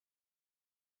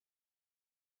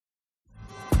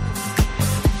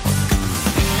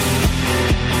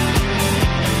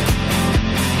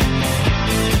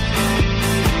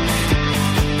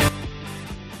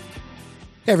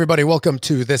Hey, everybody, welcome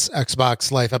to this Xbox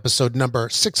Life episode number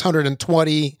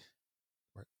 620.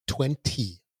 Or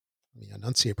 20. Let me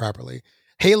enunciate properly.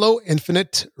 Halo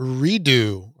Infinite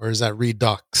Redo, or is that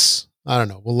Redux? I don't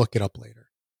know. We'll look it up later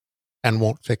and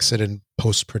won't fix it in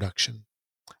post-production.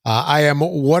 I am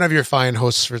one of your fine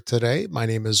hosts for today. My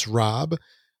name is Rob.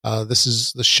 This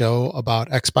is the show about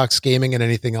Xbox gaming and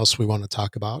anything else we want to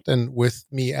talk about. And with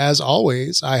me, as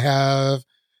always, I have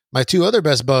my two other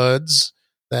best buds.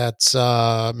 That's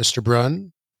Mr.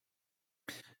 Brun.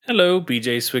 Hello,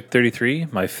 BJ Swick 33.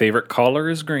 My favorite color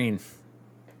is green.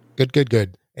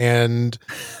 Good. And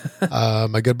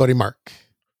my good buddy Mark.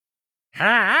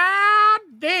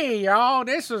 Howdy, y'all.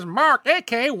 This is Mark,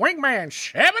 a.k.a. Wingman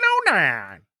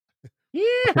 709.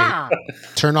 Yeah.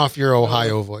 Turn off your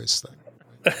Ohio voice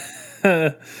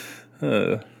thing.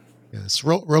 Yes,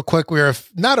 real quick, we are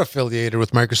not affiliated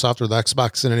with Microsoft or the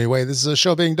Xbox in any way. This is a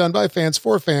show being done by fans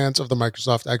for fans of the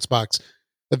Microsoft Xbox.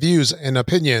 The views and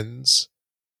opinions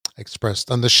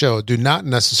expressed on the show do not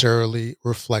necessarily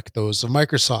reflect those of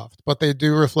Microsoft, but they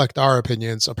do reflect our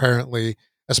opinions, apparently,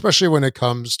 especially when it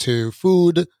comes to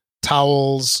food,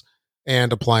 towels,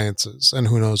 and appliances. And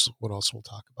who knows what else we'll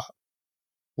talk about.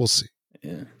 We'll see.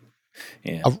 Yeah.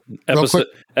 Real quick.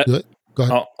 Go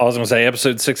ahead. I was going to say,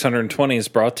 episode 620 is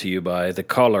brought to you by the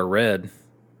color red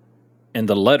and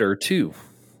the letter 2.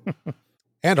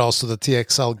 And also the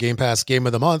TXL Game Pass Game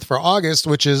of the Month for August,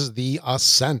 which is the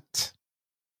Ascent.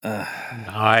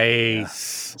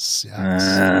 Nice.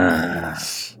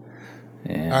 Yes.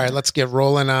 Yeah. All right, let's get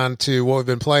rolling on to what we've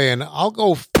been playing. I'll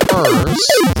go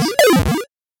first.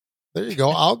 There you go.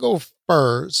 I'll go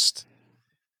first.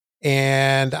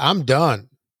 And I'm done.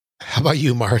 How about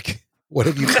you, Mark? What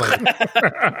have you played?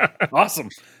 Awesome.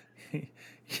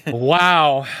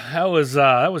 Wow, that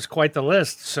was quite the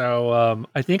list. So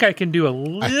I think I can do a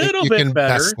little bit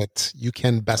better. You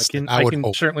can best it. I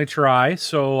can certainly try.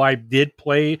 So I did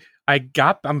play.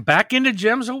 I'm back into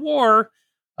Gems of War.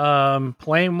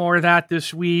 Playing more of that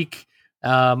this week.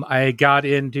 I got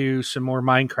into some more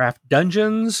Minecraft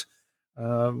Dungeons.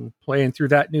 Playing through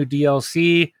that new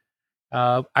DLC.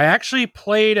 I actually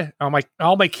played.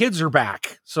 All my kids are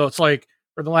back, so it's like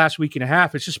for the last week and a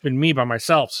half, it's just been me by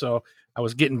myself. So I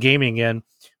was getting gaming in,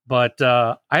 but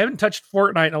I haven't touched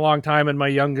Fortnite in a long time. And my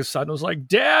youngest son was like,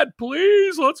 "Dad,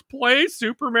 please, let's play.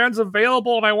 Superman's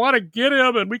available, and I want to get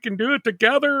him, and we can do it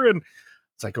together." And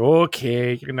it's like,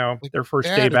 okay, their first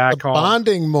day back home,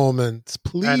 bonding moment,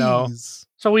 please. I know.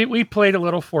 So we played a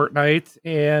little Fortnite,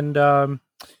 and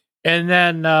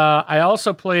then I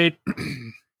also played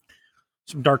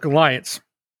some Dark Alliance,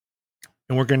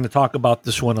 and we're going to talk about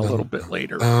this one a little bit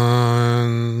later.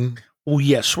 Oh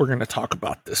yes, we're going to talk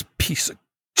about this piece of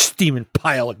steaming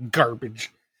pile of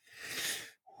garbage.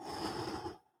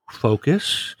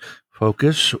 Focus. Move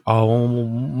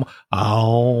on.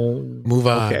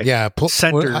 Okay. Yeah,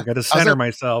 Got to center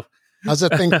myself. How's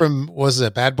that thing from? Was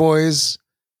it Bad Boys,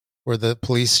 where the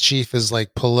police chief is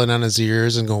like pulling on his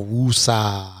ears and going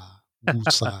woosah,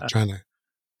 trying to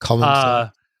calm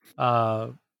himself.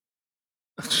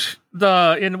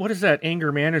 What is that,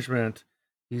 anger management?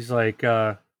 He's like,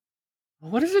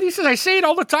 what is it? He says, I say it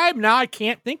all the time. Now I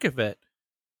can't think of it.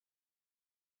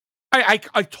 I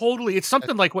totally. It's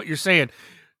something like what you're saying.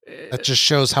 That just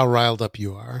shows how riled up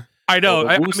you are. I know.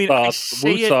 Well,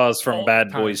 Woosah's from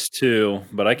Bad Boys 2,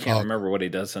 but I can't remember what he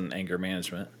does in anger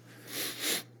management.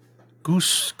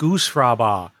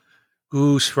 Goosefraba.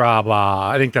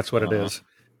 I think that's what it is.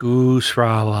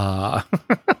 Goosefraba.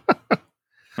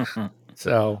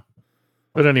 So,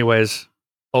 but anyways,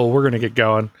 we're going to get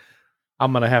going.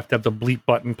 I'm going to have the bleep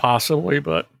button possibly,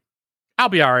 but I'll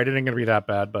be all right. It ain't going to be that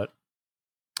bad, but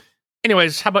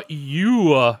anyways, how about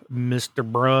you, Mr.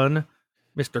 Brun,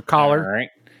 Mr. Collar? All right.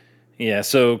 Yeah.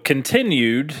 So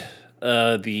continued,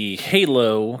 the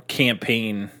Halo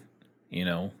campaign,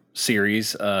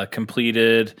 series,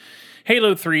 completed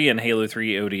Halo 3 and Halo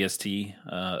 3 ODST,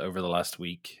 over the last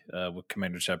week, with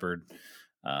Commander Shepard.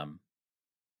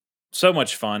 So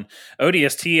much fun.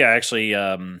 ODST, I actually,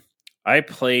 I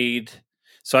played,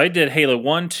 so I did Halo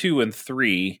 1, 2, and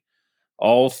 3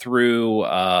 all through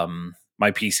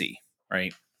my PC,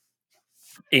 right?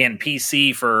 And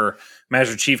PC for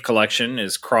Master Chief Collection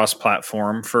is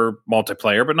cross-platform for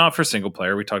multiplayer, but not for single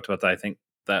player. We talked about that, I think,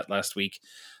 that last week.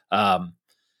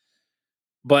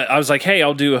 But I was like,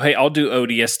 I'll do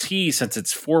ODST since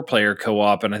it's 4-player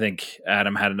co-op, and I think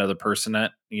Adam had another person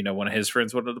that, one of his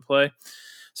friends wanted to play.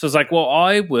 So it's like, well,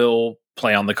 I will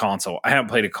play on the console. I haven't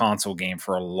played a console game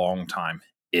for a long time.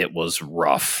 It was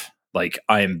rough. Like,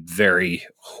 I am very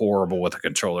horrible with a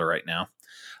controller right now.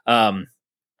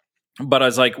 But I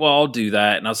was like, well, I'll do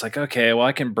that. And I was like, okay, well,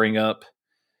 I can bring up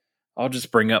I'll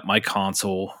just bring up my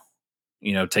console,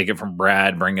 take it from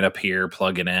Brad, bring it up here,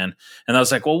 plug it in. And I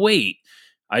was like, well, wait,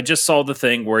 I just saw the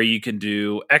thing where you can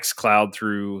do xCloud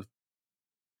through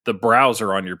the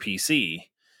browser on your PC.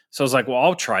 So I was like, well,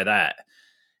 I'll try that.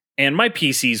 And my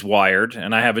PC's wired,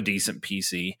 and I have a decent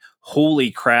PC.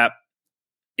 Holy crap.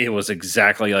 It was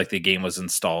exactly like the game was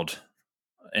installed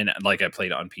and like I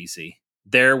played it on PC.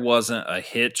 There wasn't a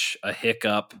hitch, a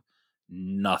hiccup,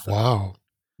 nothing. Wow.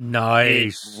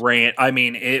 Nice. It ran. I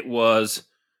mean, it was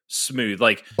smooth.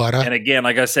 Butter. And again,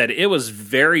 like I said, it was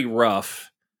very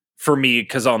rough for me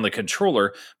because on the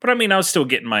controller. But I mean, I was still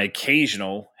getting my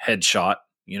occasional headshot,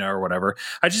 or whatever.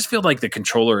 I just feel like the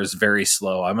controller is very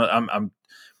slow.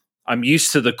 I'm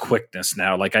used to the quickness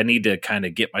now. Like I need to kind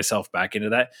of get myself back into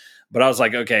that. But I was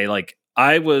like, okay, like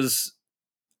I've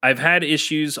had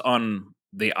issues on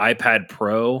the iPad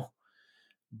Pro,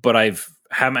 but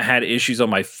haven't had issues on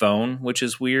my phone, which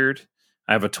is weird.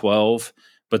 I have a 12,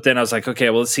 but then I was like, okay,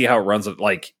 well, let's see how it runs.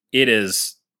 Like it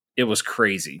was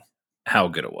crazy how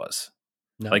good it was.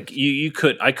 Nice. Like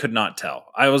I could not tell.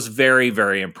 I was very,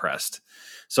 very impressed.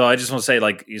 So I just want to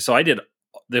say so I did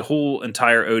the whole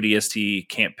entire ODST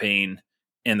campaign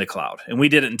in the cloud, and we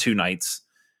did it in 2 nights.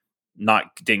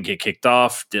 Didn't get kicked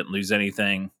off, didn't lose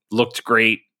anything, looked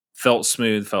great, felt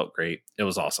smooth, felt great. It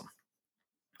was awesome.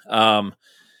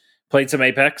 Played some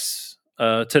Apex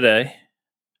today,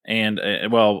 and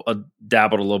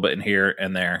dabbled a little bit in here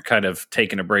and there, kind of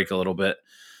taking a break a little bit.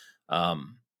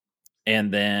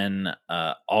 And then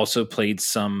also played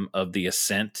some of the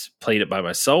Ascent. Played it by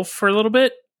myself for a little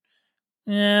bit.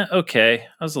 Yeah, okay.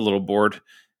 I was a little bored.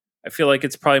 I feel like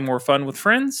it's probably more fun with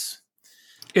friends.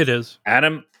 It is.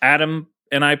 Adam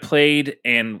and I played,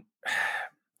 and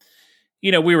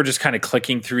we were just kind of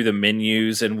clicking through the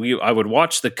menus, and I would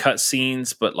watch the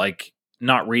cutscenes, but like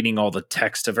not reading all the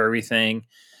text of everything.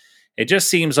 It just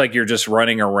seems like you're just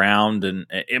running around, and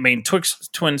I mean,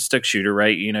 twin stick shooter,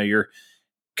 right? You're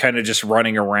kind of just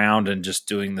running around and just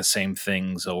doing the same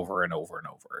things over and over and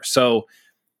over. So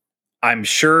I'm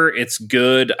sure it's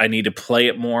good. I need to play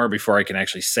it more before I can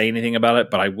actually say anything about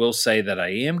it, but I will say that I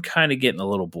am kind of getting a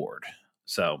little bored.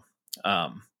 So,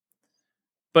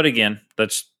 but again,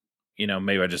 that's,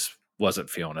 maybe I just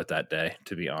wasn't feeling it that day,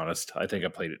 to be honest. I think I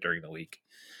played it during the week.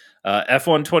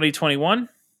 F1 2021.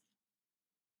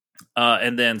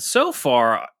 And then so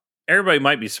far, everybody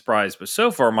might be surprised, but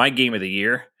so far, my game of the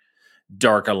year,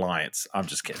 Dark Alliance. I'm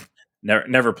just kidding.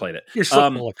 Never played it. You're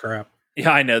so full of crap.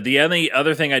 Yeah, I know. The only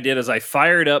other thing I did is I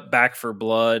fired up Back 4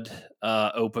 Blood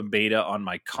open beta on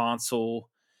my console.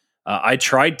 I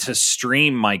tried to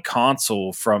stream my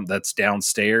console that's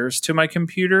downstairs to my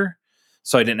computer,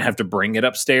 so I didn't have to bring it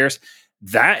upstairs.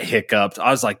 That hiccuped.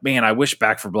 I was like, man, I wish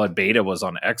Back 4 Blood beta was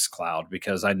on xCloud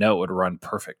because I know it would run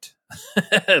perfect.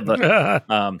 But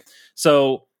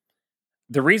so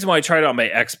the reason why I tried it on my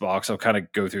Xbox, I'll kind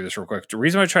of go through this real quick. The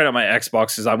reason why I tried it on my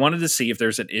Xbox is I wanted to see if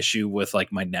there's an issue with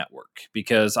like my network,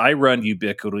 because I run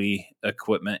Ubiquity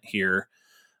equipment here.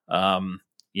 I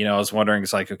was wondering,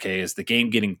 it's like, okay, is the game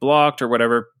getting blocked or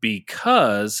whatever?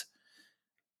 Because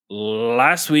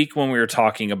last week when we were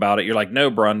talking about it, you're like, no,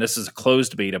 Brun, this is a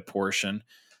closed beta portion.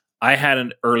 I had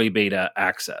an early beta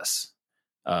access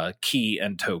key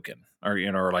and token.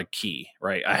 Or like key,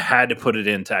 right? I had to put it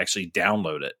in to actually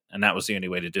download it, and that was the only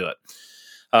way to do it.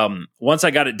 Once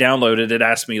I got it downloaded, it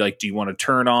asked me like, do you want to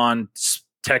turn on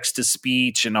text to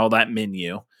speech and all that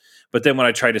menu? But then when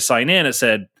I tried to sign in, it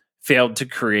said failed to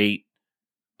create.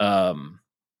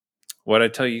 What did I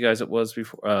tell you guys it was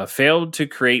before? Failed to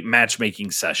create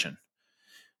matchmaking session.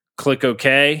 Click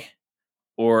OK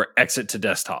or exit to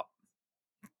desktop.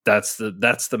 That's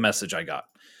the message I got.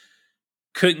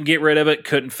 Couldn't get rid of it,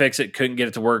 couldn't fix it, couldn't get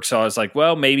it to work. So I was like,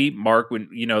 well, maybe Mark, when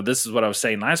this is what I was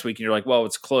saying last week, and you're like, well,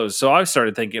 it's closed. So I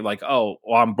started thinking like, oh,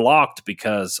 well, I'm blocked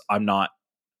because I'm not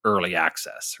early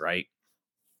access, right?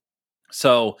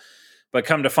 So, but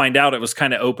come to find out, it was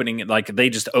kind of opening, like they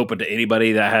just opened to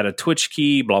anybody that had a Twitch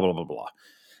key, blah, blah, blah,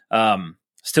 blah.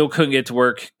 Still couldn't get to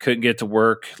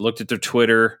work, looked at their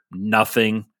Twitter,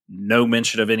 nothing, no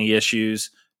mention of any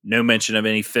issues, no mention of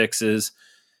any fixes.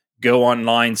 Go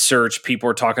online, search. People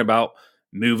are talking about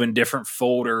moving different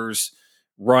folders,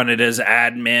 run it as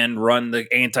admin, run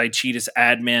the anti-cheat as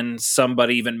admin.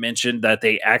 Somebody even mentioned that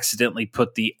they accidentally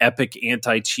put the Epic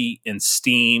anti-cheat in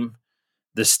Steam,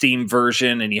 the Steam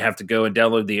version, and you have to go and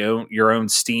download your own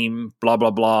Steam, blah,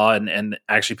 blah, blah, and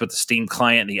actually put the Steam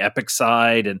client in the Epic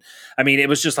side. And I mean, it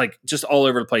was just all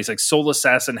over the place. Like Soul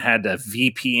Assassin had a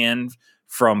VPN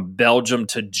from Belgium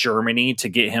to Germany to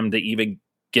get him to even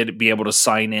be able to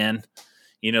sign in,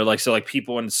 so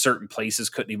people in certain places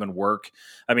couldn't even work.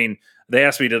 I mean, They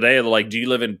asked me today, like, do you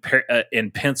live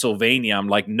in Pennsylvania? I'm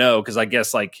like, no, because I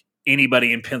guess like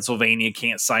anybody in Pennsylvania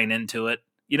can't sign into it.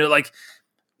 Like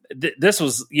this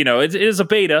was, it is a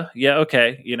beta. Yeah,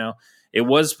 okay. It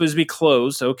was supposed to be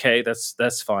closed. Okay,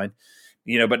 that's fine.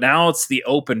 But now it's the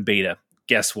open beta.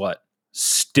 Guess what?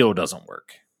 Still doesn't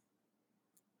work.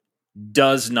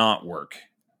 Does not work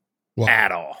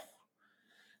at all.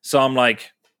 So I'm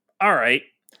like, all right.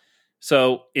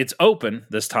 So it's open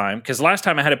this time, because last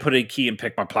time I had to put a key and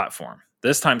pick my platform.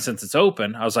 This time, since it's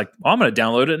open, I was like, well, I'm going to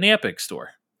download it in the Epic Store.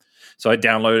 So I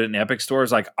downloaded it in the Epic Store. I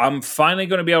was like, I'm finally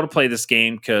going to be able to play this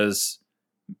game because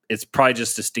it's probably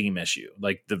just a Steam issue,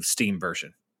 like the Steam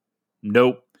version.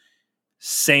 Nope.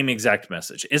 Same exact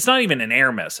message. It's not even an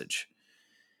error message.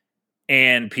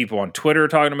 And people on Twitter are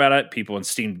talking about it. People in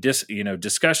Steam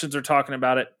discussions are talking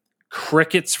about it.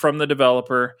 Crickets from the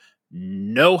developer.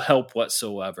 No help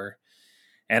whatsoever.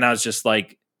 And I was just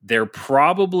like, they're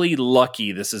probably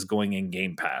lucky this is going in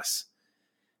Game Pass,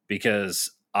 because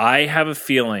I have a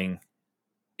feeling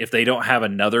if they don't have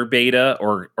another beta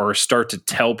or start to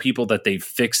tell people that they've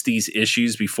fixed these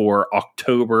issues before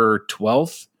October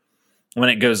 12th, when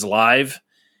it goes live,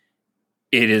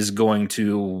 it is going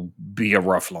to be a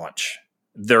rough launch.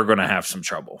 They're going to have some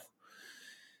trouble.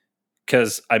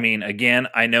 Because, I mean, again,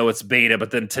 I know it's beta,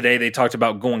 but then today they talked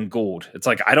about going gold. It's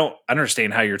like, I don't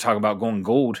understand how you're talking about going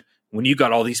gold when you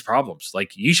got all these problems.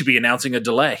 Like, you should be announcing a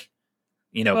delay,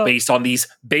 based on these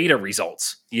beta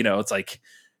results. It's like,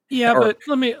 yeah, but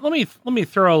let me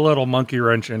throw a little monkey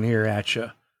wrench in here at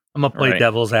you. I'm gonna play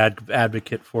devil's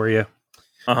advocate for you.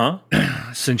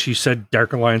 Since you said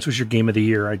Dark Alliance was your game of the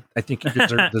year, I think you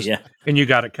deserve this, and you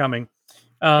got it coming.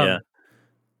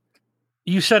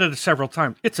 You said it several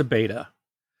times. It's a beta.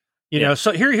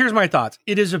 So here's my thoughts.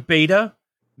 It is a beta.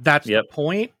 That's the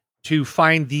point, to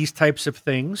find these types of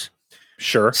things.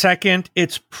 Sure. Second,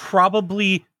 it's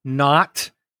probably not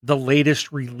the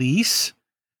latest release.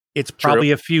 It's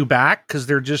probably a few back, because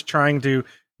they're just trying to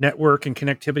network and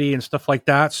connectivity and stuff like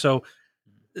that. So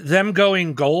them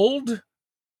going gold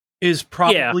is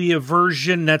probably a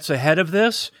version that's ahead of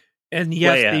this. And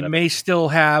yes, they may still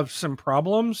have some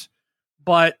problems,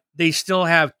 but they still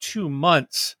have 2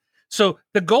 months. So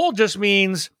the goal just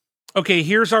means, okay,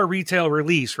 here's our retail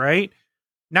release, right?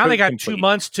 Now they got 2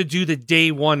 months to do the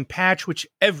day one patch, which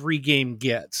every game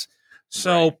gets.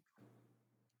 So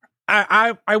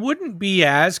I wouldn't be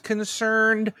as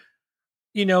concerned,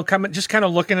 just kind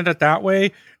of looking at it that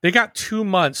way. They got 2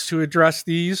 months to address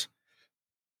these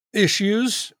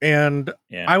issues, and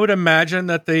I would imagine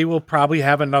that they will probably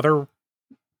have another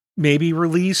maybe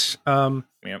release to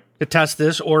test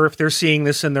this, or if they're seeing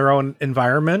this in their own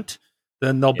environment,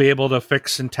 then they'll be able to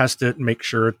fix and test it and make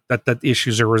sure that the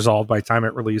issues are resolved by the time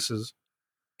it releases.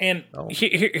 And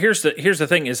here's the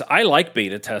thing is, I like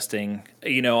beta testing.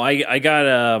 I got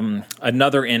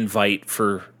another invite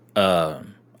for a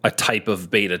type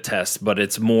of beta test, but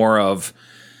it's more of,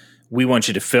 we want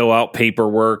you to fill out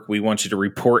paperwork. We want you to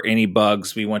report any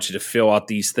bugs. We want you to fill out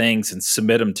these things and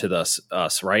submit them to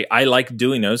us, right? I like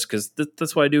doing those because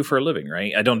that's what I do for a living,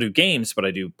 right? I don't do games, but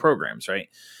I do programs, right?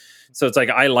 So it's like,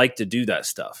 I like to do that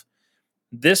stuff.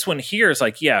 This one here is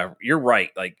like, yeah, you're right.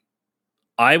 Like,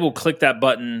 I will click that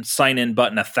button, sign in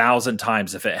button 1,000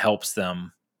 times if it helps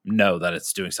them know that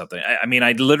it's doing something. I mean,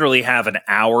 I literally have an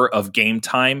hour of game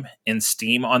time in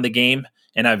Steam on the game,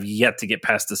 and I've yet to get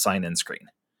past the sign in screen.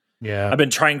 Yeah. I've been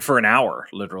trying for an hour,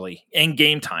 literally, in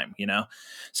game time,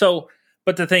 So,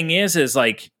 but the thing is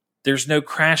like, there's no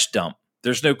crash dump.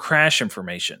 There's no crash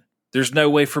information. There's no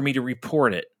way for me to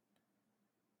report it.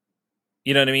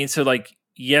 You know what I mean? So, like,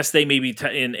 yes, they may be,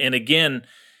 and again,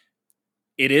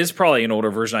 it is probably an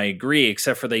older version, I agree,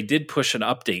 except for they did push an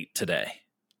update today.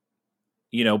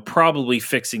 Probably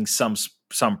fixing some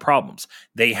problems.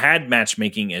 They had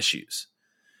matchmaking issues,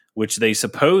 which they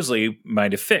supposedly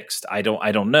might have fixed. I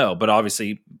don't know, but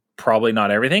obviously probably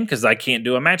not everything, because I can't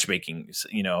do a matchmaking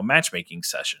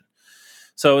session.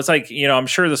 So it's like, I'm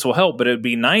sure this will help, but it'd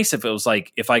be nice if it was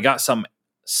like, if I got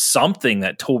something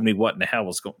that told me what in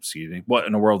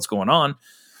the world's going on,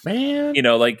 man.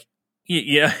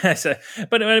 Yeah.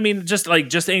 But I mean, just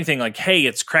anything like, hey,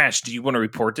 it's crashed. Do you want to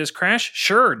report this crash?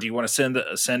 Sure. Do you want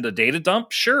to send a data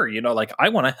dump? Sure. I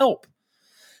want to help,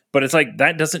 but it's like,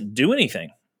 that doesn't do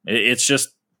anything. It's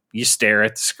just, you stare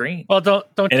at the screen. Well,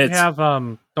 don't they have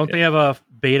a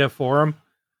beta forum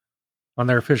on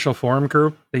their official forum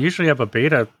group? They usually have a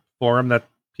beta forum that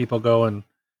people go and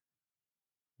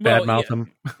badmouth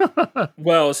them.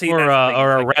 Well, see, or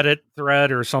a Reddit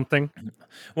thread or something.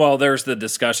 Well, there's the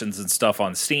discussions and stuff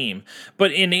on Steam,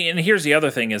 but and here's the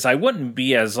other thing is, I wouldn't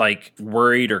be as like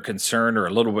worried or concerned or a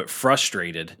little bit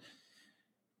frustrated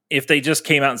if they just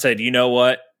came out and said, you know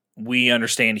what, we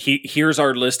understand. Here's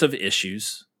our list of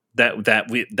issues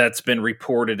that's been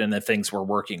reported and the things we're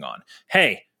working on.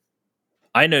 Hey,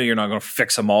 I know you're not going to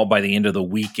fix them all by the end of the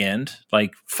weekend.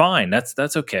 Like, fine, that's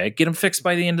okay. Get them fixed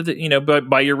by the end of the,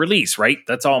 by your release, right?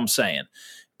 That's all I'm saying.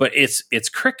 But it's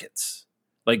crickets.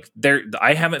 Like,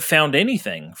 I haven't found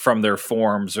anything from their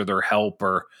forums or their help,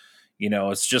 or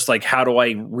it's just like, how do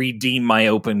I redeem my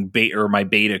open beta or my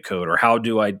beta code, or how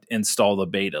do I install the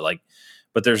beta? Like,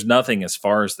 but there's nothing as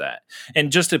far as that.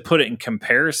 And just to put it in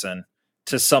comparison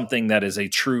to something that is a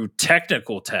true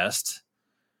technical test,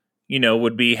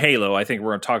 would be Halo. I think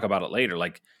we're going to talk about it later.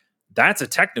 Like, that's a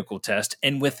technical test.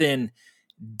 And within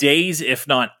days, if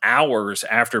not hours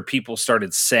after people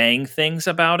started saying things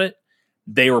about it,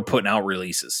 they were putting out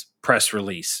releases, press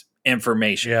release,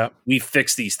 information. Yeah. We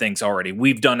fixed these things already.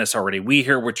 We've done this already. We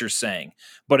hear what you're saying.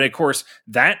 But of course,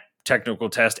 that technical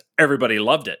test, everybody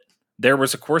loved it. There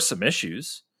was, of course, some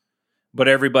issues, but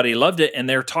everybody loved it. And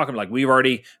they're talking like, we've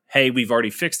already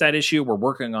fixed that issue. We're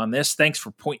working on this. Thanks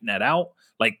for pointing that out.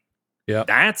 Like, yeah,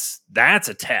 that's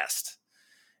a test.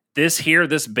 This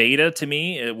beta, to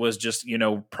me, it was just,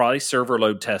 probably server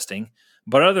load testing.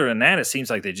 But other than that, it seems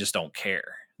like they just don't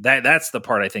care. That's the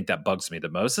part I think that bugs me the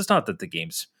most. It's not that the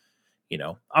game's,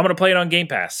 I'm going to play it on Game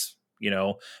Pass,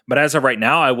 but as of right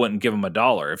now, I wouldn't give them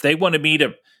 $1. If they wanted me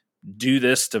to do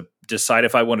this to decide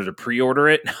if I wanted to pre-order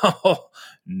it,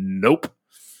 nope.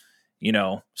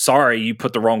 Sorry, you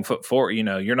put the wrong foot forward.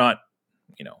 You're not,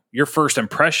 your first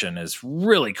impression is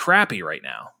really crappy right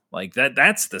now. Like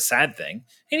that's the sad thing.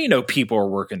 And people are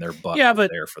working their butt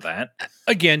there for that.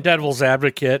 Again, devil's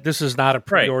advocate. This is not a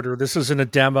pre-order. Right. This isn't a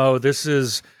demo. This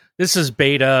is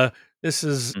beta. This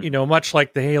is, much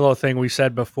like the Halo thing we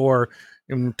said before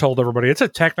and told everybody, it's a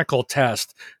technical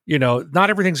test. Not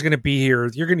everything's going to be here.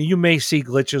 You may see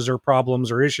glitches or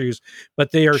problems or issues,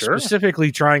 but they are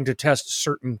specifically trying to test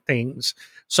certain things.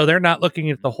 So they're not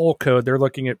looking at the whole code. They're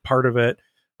looking at part of it.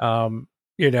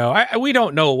 We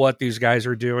don't know what these guys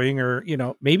are doing, or,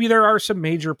 maybe there are some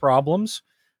major problems.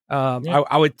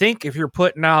 I would think if you're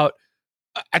putting out,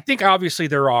 I think obviously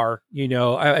there are,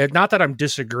 not that I'm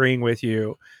disagreeing with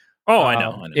you. Oh, I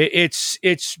know.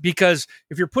 It's because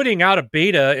if you're putting out a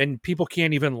beta and people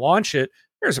can't even launch it,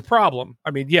 there's a problem. I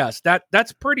mean, yes,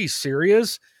 that's pretty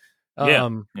serious. But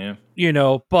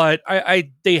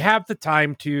they have the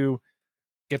time to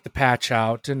get the patch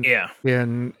out, and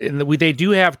they do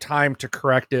have time to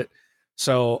correct it.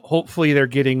 So hopefully they're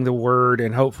getting the word,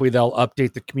 and hopefully they'll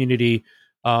update the community.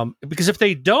 Because if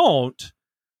they don't,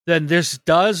 then this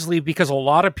does leave, because a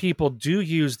lot of people do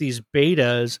use these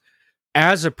betas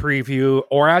as a preview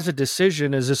or as a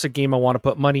decision. Is this a game I want to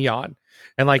put money on?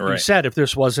 And like you said, if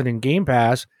this wasn't in Game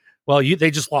Pass, well,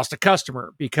 they just lost a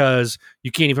customer because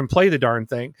you can't even play the darn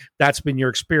thing. That's been your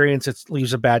experience. It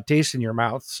leaves a bad taste in your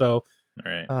mouth. So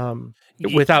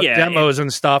without demos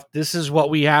and stuff, this is what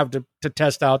we have to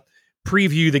test out,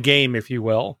 preview the game, if you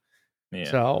will.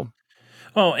 Yeah. So.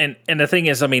 Oh, and the thing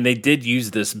is, I mean, they did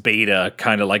use this beta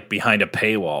kind of like behind a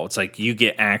paywall. It's like you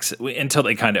get access until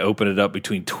they kind of open it up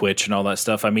between Twitch and all that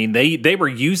stuff. I mean, they were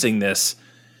using this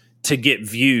to get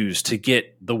views, to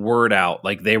get the word out.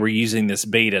 Like, they were using this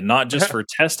beta not just for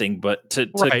testing, but to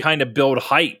kind of build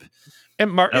hype.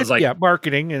 And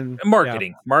marketing and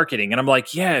marketing. And I'm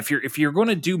like, if you're going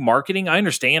to do marketing, I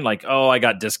understand. Like, I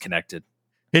got disconnected.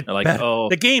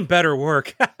 The game better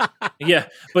work. Yeah,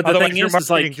 but the thing is,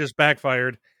 like, just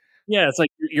backfired. Yeah, it's like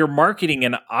you're marketing,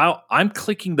 and I'm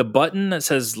clicking the button that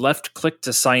says left click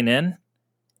to sign in,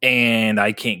 and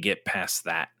I can't get past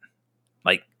that.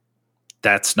 Like,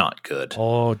 that's not good.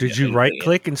 Oh, did you right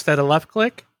click instead of left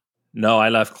click? No, I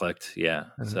left clicked. Yeah,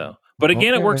 so. But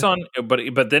again, it works on.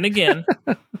 But then again,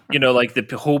 like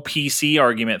the whole PC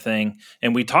argument thing,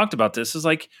 and we talked about this. Is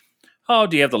like, oh,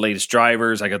 do you have the latest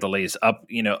drivers? I got the latest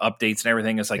updates and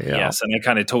everything. It's like, yes. And I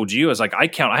kind of told you, I was like, I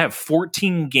have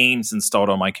 14 games installed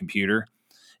on my computer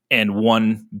and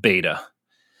one beta.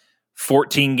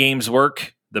 14 games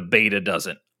work. The beta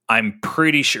doesn't. I'm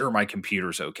pretty sure my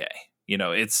computer's okay.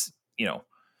 It's,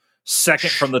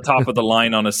 second from the top of the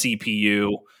line on a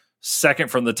CPU,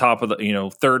 second from the top of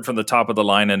the, third from the top of the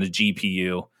line on a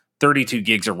GPU, 32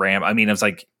 gigs of RAM. I mean, I was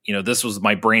like, this was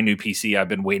my brand new PC I've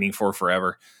been waiting for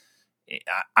forever.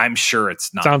 I'm sure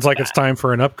it's not. Sounds like it's time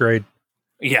for an upgrade.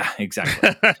 Yeah,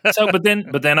 exactly. So, but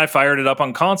then I fired it up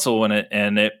on console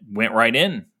and it went right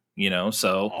in.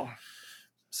 So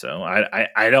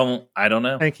I don't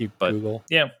know. Thank you, but, Google.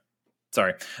 Yeah,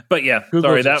 sorry, but yeah, Google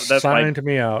sorry. That's signed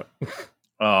me out.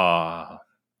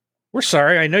 We're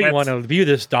sorry. I know you want to view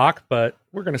this doc, but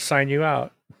we're going to sign you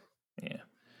out. Yeah.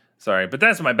 Sorry, but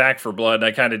that's my Back for Blood.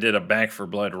 I kind of did a Back for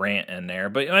Blood rant in there,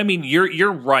 but I mean,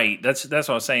 you're right. That's what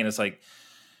I was saying. It's like,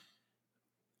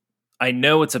 I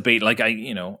know it's a beta. Like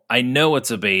I know it's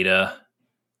a beta.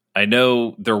 I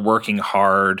know they're working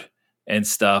hard and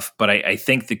stuff, but I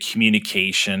think the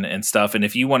communication and stuff. And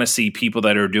if you want to see people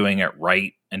that are doing it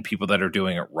right and people that are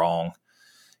doing it wrong,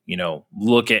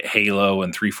 look at Halo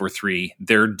and 343.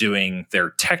 They're doing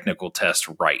their technical test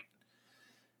right.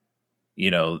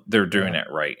 They're doing it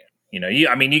right. You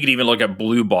could even look at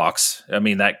Blue Box. I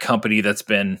mean, that company that's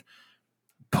been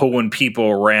pulling people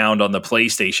around on the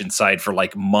PlayStation side for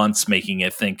like months, making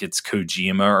it think it's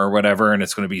Kojima or whatever, and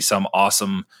it's going to be some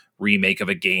awesome remake of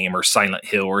a game or Silent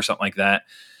Hill or something like that.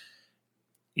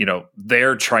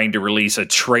 They're trying to release a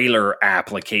trailer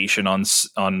application on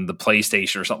the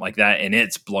PlayStation or something like that, and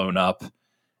it's blown up.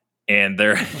 And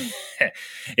you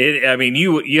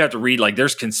have to read, like,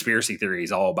 there's conspiracy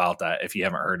theories all about that if you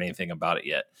haven't heard anything about it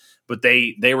yet. But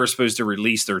they were supposed to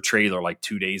release their trailer like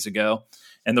 2 days ago,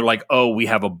 and they're like, "Oh, we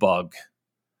have a bug."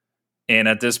 And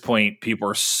at this point, people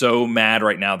are so mad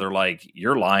right now. They're like,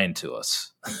 "You're lying to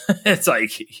us." It's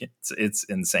like it's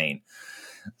insane.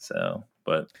 So,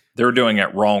 but they're doing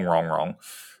it wrong.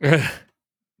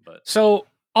 But so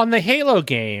on the Halo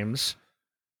games.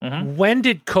 Mm-hmm. When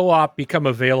did co-op become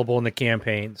available in the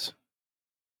campaigns?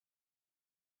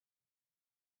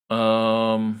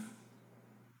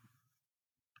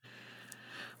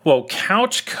 Well,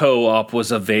 couch co-op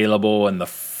was available in the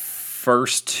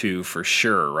first two for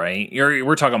sure, right?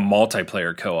 We're talking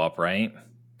multiplayer co-op, right?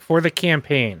 For the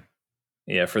campaign.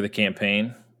 Yeah, for the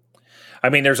campaign. I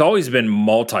mean, there's always been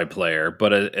multiplayer,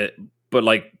 but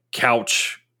like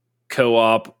couch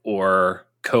co-op or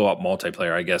co-op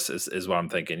multiplayer, I guess is what I'm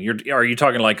thinking. Are you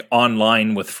talking like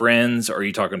online with friends, or are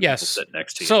you talking people sitting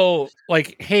next to you? So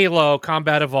like Halo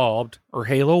Combat Evolved or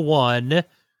Halo 1,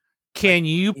 can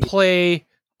you play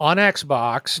on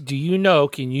Xbox?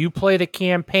 Can you play the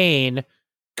campaign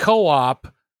co-op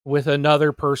with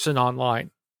another person online?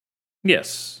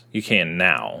 Yes, you can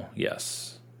now.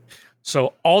 Yes.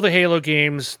 So all the Halo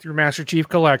games through Master Chief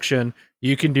Collection,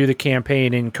 you can do the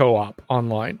campaign in co-op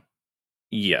online.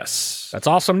 Yes. That's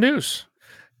awesome news.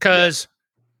 Because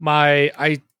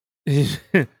this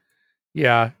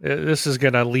is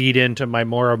going to lead into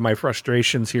more of my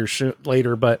frustrations here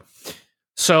later. But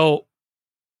so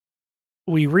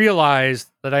we realized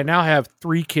that I now have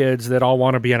 3 kids that all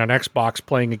want to be on an Xbox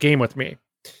playing a game with me.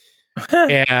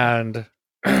 And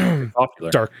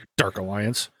Dark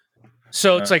Alliance.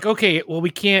 So it's like, okay, well, we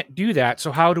can't do that.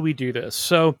 So how do we do this?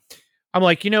 So I'm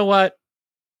like, you know what?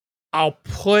 I'll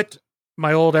put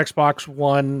my old Xbox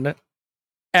One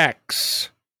X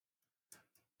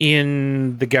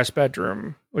in the guest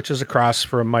bedroom, which is across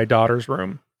from my daughter's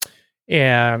room.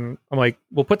 And I'm like,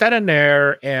 we'll put that in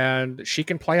there and she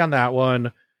can play on that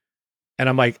one. And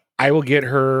I'm like, I will get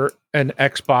her an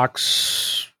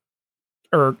Xbox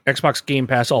Game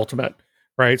Pass Ultimate,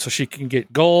 right? So she can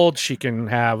get gold. She can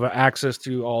have access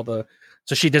to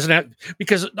so she doesn't have,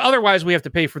 because otherwise we have to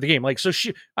pay for the game. Like, so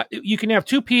you can have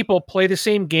 2 people play the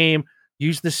same game,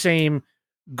 use the same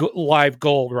live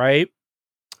gold, right?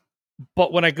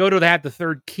 But when I go to have the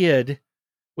third kid,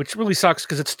 which really sucks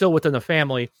because it's still within the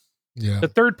family, the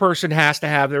third person has to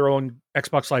have their own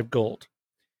Xbox Live Gold.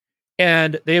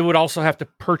 And they would also have to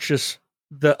purchase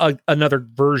another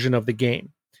version of the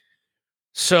game.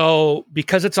 So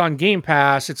because it's on Game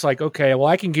Pass, it's like, okay, well,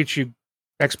 I can get you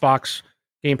Xbox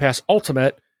Game Pass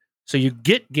Ultimate. So you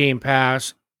get Game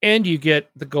Pass and you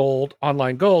get the gold,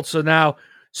 online gold.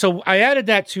 So I added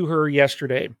that to her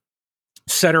yesterday,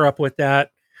 set her up with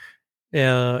that.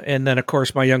 And then, of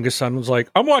course, my youngest son was like,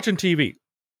 I'm watching TV.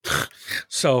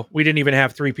 So we didn't even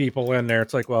have 3 people in there.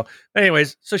 It's like, well,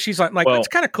 anyways, so she's like, that's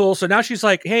kind of cool. So now she's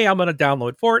like, hey, I'm going to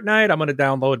download Fortnite. I'm going to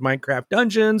download Minecraft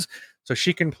Dungeons so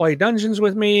she can play dungeons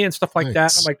with me and stuff like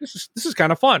that. I'm like, this is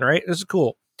kind of fun, right? This is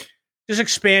cool. Just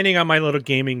expanding on my little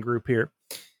gaming group here.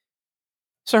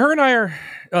 So her and I are,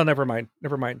 never mind.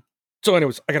 So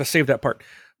anyways, I got to save that part.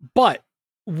 But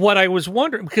what I was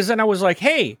wondering, because then I was like,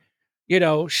 hey,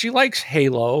 she likes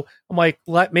Halo. I'm like,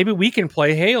 maybe we can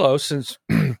play Halo since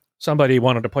somebody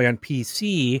wanted to play on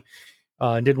PC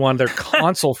and didn't want their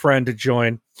console friend to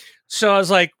join. So I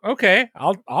was like, okay,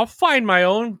 I'll find my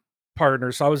own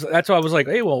partner. So that's why I was like,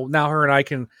 hey, well, now her and I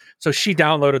can. So she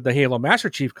downloaded the Halo Master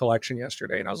Chief Collection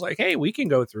yesterday, and I was like, hey, we can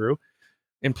go through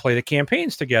and play the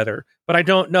campaigns together. But I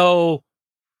didn't know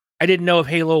if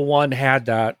Halo 1 had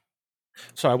that,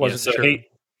 so I wasn't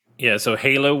sure. So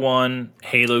Halo 1,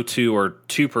 Halo 2 are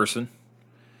 2-person.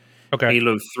 Okay.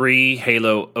 Halo 3,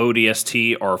 Halo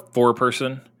ODST are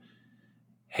 4-person.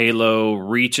 Halo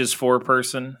Reach is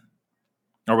 4-person.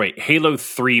 Oh wait, Halo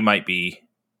 3 might be.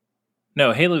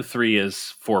 No, Halo 3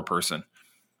 is 4-person.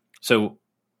 So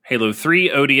Halo 3,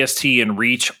 ODST, and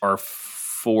Reach are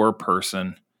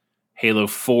 4-person. Halo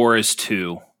 4 is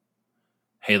 2.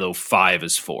 Halo 5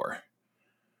 is 4.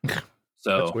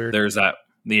 So That's weird. there's that.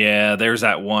 Yeah, there's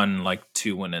that one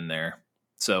 2 one in there.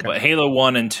 So, Okay. but Halo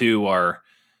 1 and 2 are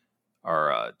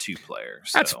 2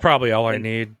 players. That's so. probably all I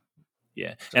need.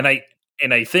 Yeah, and I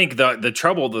think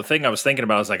the thing I was thinking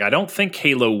about is I don't think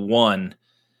Halo 1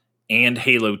 and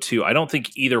Halo 2. I don't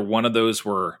think either one of those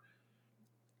were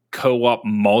co-op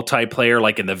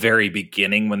multiplayer in the very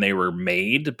beginning when they were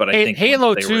made. But I think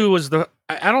Halo 2 was the.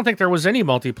 I don't think there was any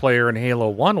multiplayer in Halo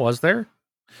 1, was there?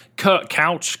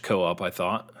 Couch co-op. I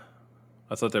thought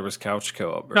there was couch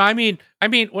co-op. No, I mean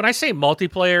when I say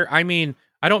multiplayer, I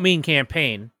don't mean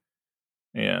campaign.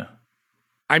 Yeah.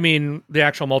 I mean the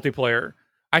actual multiplayer.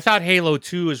 I thought Halo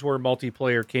 2 is where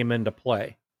multiplayer came into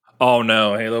play. Oh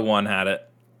no, Halo 1 had it.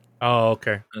 Oh,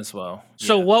 okay. As well.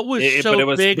 So yeah. what was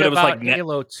big about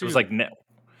Halo 2? It was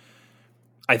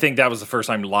I think that was the first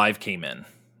time Live came in.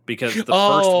 Because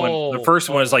the first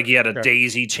one is you had a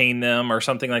daisy chain them or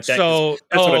something like that. So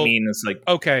that's what I mean. It's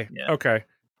okay.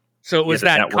 So it was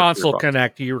that console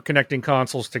connect. You were connecting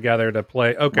consoles together to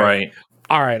play. Okay, right.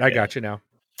 All right, I got you now.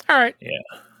 All right. Yeah.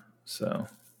 So.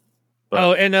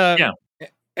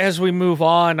 As we move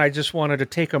on, I just wanted to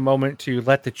take a moment to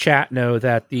let the chat know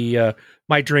that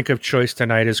my drink of choice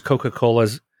tonight is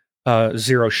Coca-Cola's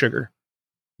Zero Sugar.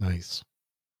 Nice.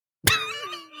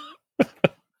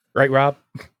 Right, Rob?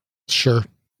 Sure.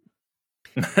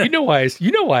 You know why I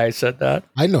said that.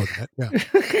 I know that. Yeah.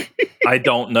 I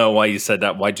don't know why you said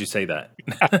that. Why'd you say that?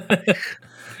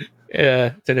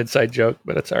 Yeah, it's an inside joke,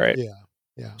 but it's all right.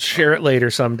 Yeah. Share it later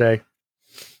someday.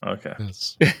 Okay.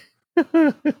 Yes.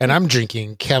 And I'm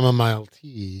drinking chamomile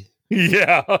tea.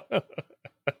 Yeah.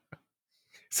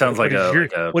 Sounds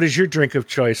what is your drink of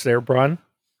choice there, Brun?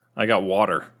 I got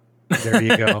water. There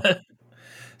you go.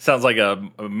 Sounds like a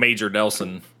Major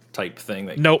Nelson type thing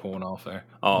that you're going off there.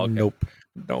 Oh, okay. Nope.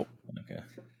 Okay.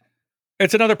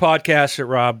 It's another podcast that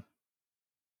Rob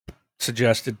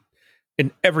suggested.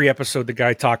 In every episode, the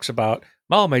guy talks about,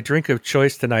 my drink of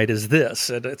choice tonight is this.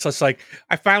 And it's just I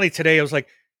was like,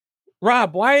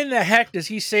 Rob, why in the heck does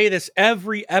he say this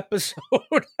every episode?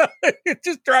 It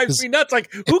just drives me nuts.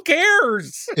 Who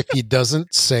cares? If he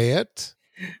doesn't say it,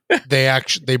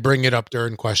 they bring it up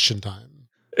during question time.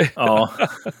 Oh,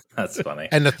 that's funny.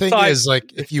 And the thing is,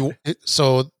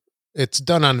 it's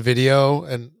done on video.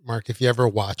 And Mark, if you ever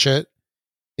watch it,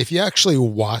 if you actually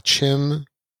watch him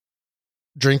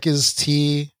drink his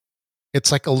tea,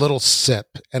 it's like a little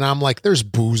sip. And I'm like, there's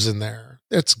booze in there.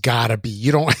 It's gotta be.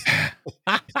 You don't.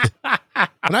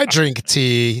 When I drink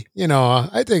tea,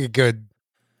 I take a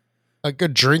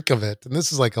good drink of it. And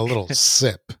this is like a little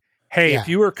sip. Hey, if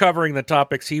you were covering the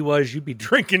topics you'd be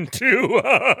drinking too.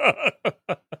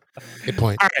 Good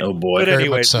point. Right. Oh boy. But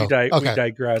anyways, we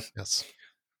digress. Yes.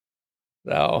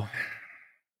 So,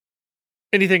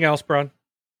 anything else, Brun?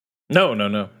 No.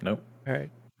 All right.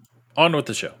 On with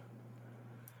the show.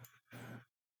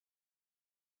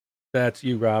 That's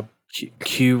you, Rob.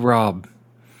 Q Rob.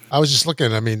 I was just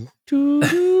looking. Oh,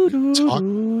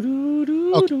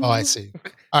 I see.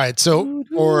 All right. So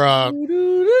for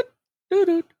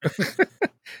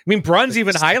Brun's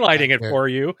even highlighting it for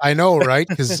you. I know, right?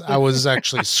 Because I was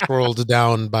actually scrolled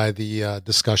down by the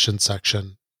discussion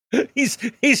section. He's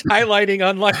highlighting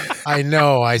on I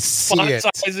know, I see font it.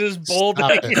 sizes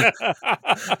bolding.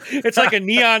 It's like a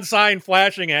neon sign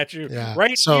flashing at you. Yeah.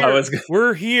 Right here.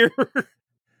 We're here.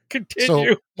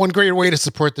 Continue. So one great way to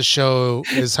support the show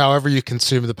is however you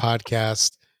consume the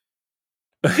podcast.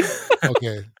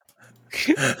 Okay.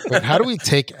 But how do we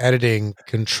take editing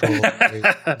control?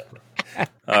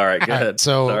 All right, go ahead.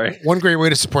 So sorry. One great way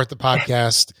to support the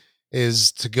podcast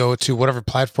is to go to whatever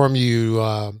platform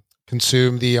you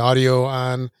consume the audio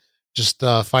on. Just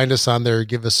find us on there.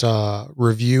 Give us a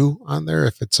review on there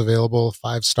if it's available.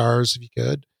 5 stars if you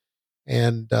could.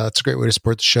 And it's a great way to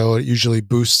support the show. It usually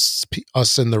boosts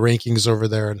us in the rankings over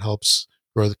there and helps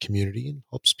grow the community and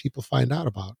helps people find out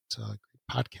about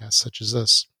podcasts such as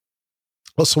this.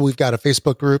 Also, we've got a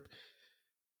Facebook group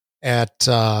at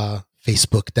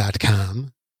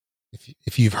facebook.com.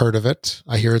 If you've heard of it,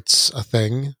 I hear it's a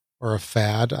thing or a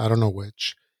fad. I don't know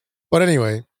which. But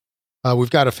anyway,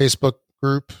 we've got a Facebook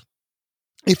group.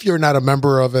 If you're not a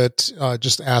member of it,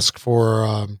 just ask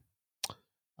for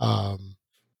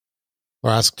or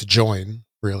ask to join,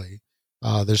 really.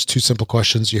 There's 2 simple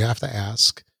questions you have to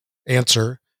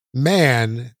answer.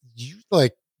 Man, you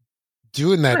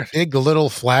doing that big little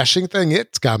flashing thing.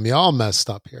 It's got me all messed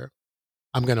up here.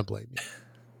 I'm going to blame you.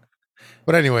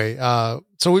 But anyway,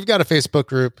 so we've got a Facebook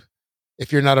group.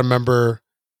 If you're not a member,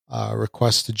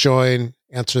 request to join,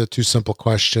 answer the 2 simple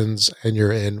questions, and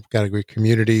you're in. We've got a great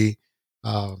community.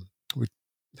 We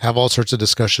have all sorts of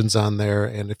discussions on there.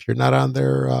 And if you're not on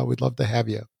there, we'd love to have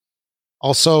you.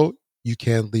 Also, you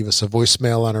can leave us a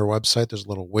voicemail on our website. There's a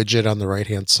little widget on the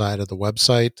right-hand side of the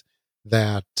website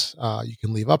that you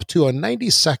can leave up to a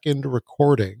 90-second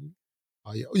recording.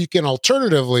 You can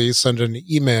alternatively send an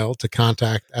email to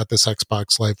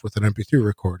contact@thisxboxlife with an MP3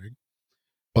 recording.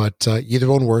 But either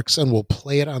one works, and we'll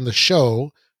play it on the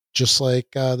show, just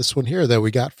like this one here that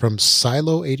we got from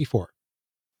Silo84.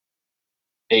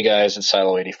 Hey guys, it's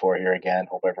Silo84 here again.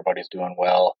 Hope everybody's doing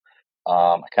well.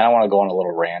 I kind of want to go on a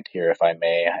little rant here, if I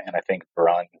may, and I think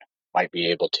Brun might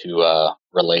be able to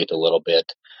relate a little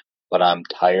bit. But I'm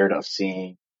tired of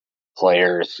seeing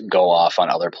players go off on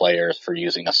other players for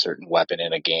using a certain weapon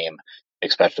in a game,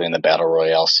 especially in the Battle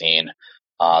Royale scene.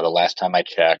 The last time I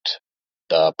checked,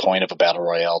 the point of a Battle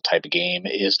Royale type of game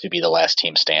is to be the last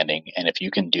team standing. And if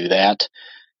you can do that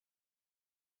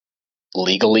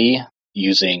legally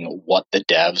using what the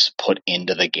devs put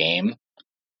into the game,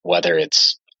 whether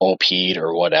it's OP'd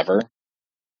or whatever,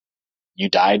 you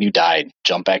died.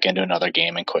 Jump back into another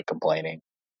game and quit complaining.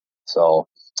 So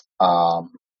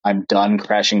I'm done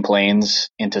crashing planes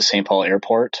into St. Paul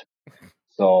Airport.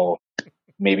 So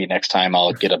maybe next time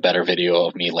I'll get a better video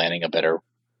of me landing a better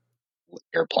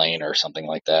airplane or something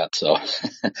like that. So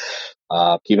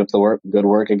keep up the good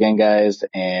work again, guys,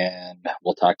 and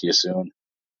we'll talk to you soon.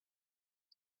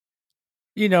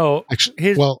 You know,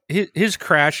 Actually, his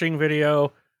crashing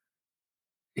video,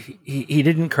 he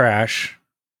didn't crash,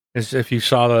 as if you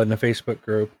saw that in the Facebook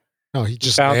group. No, he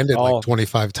just landed like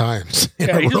 25 times.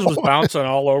 Yeah, he just was bouncing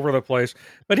all over the place.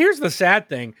 But here's the sad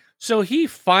thing. So he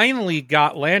finally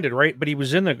got landed, right? But he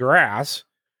was in the grass,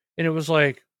 and it was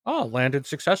like, oh, landed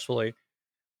successfully.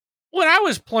 When I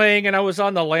was playing and I was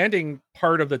on the landing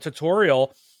part of the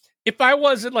tutorial, if I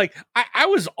wasn't like, I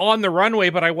was on the runway,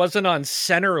 but I wasn't on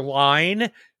center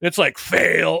line. It's like,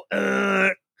 fail.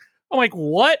 I'm like,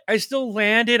 what? I still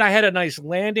landed. I had a nice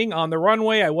landing on the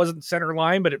runway. I wasn't center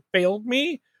line, but it failed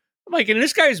me. I'm like, and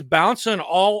this guy's bouncing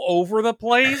all over the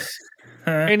place,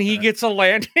 and he gets a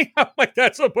landing. I'm like,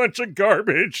 that's a bunch of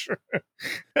garbage.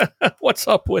 What's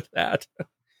up with that?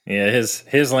 Yeah,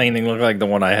 his landing looked like the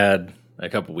one I had a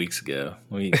couple weeks ago.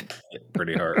 We hit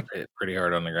pretty hard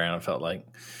on the ground. It felt like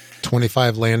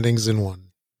 25 landings in one.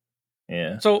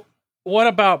 Yeah. So, what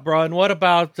about Brun? What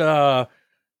about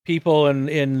people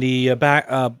in the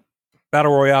battle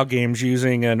royale games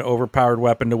using an overpowered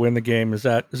weapon to win the game? Is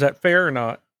that fair or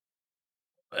not?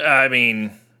 I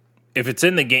mean, if it's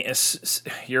in the game,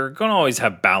 you're going to always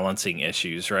have balancing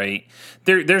issues, right?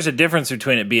 There's a difference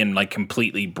between it being like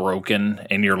completely broken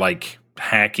and you're like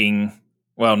hacking.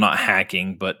 Well, not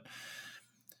hacking, but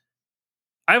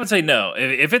I would say no.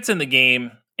 If it's in the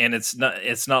game and it's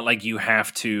not like you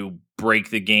have to break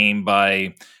the game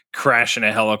by crashing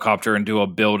a helicopter into a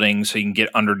building so you can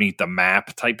get underneath the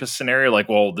map type of scenario. Like,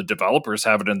 well, the developers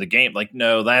have it in the game. Like,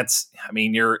 no,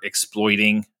 you're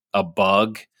exploiting a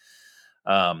bug.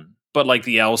 But like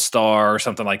the L-Star or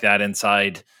something like that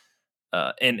inside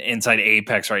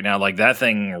Apex right now, like that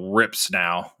thing rips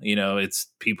now. You know, it's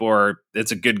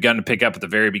a good gun to pick up at the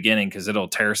very beginning because it'll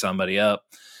tear somebody up.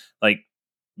 Like,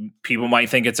 people might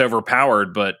think it's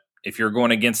overpowered, but if you're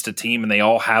going against a team and they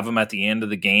all have them at the end of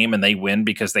the game and they win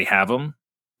because they have them,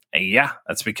 yeah,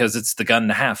 that's because it's the gun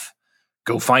to have.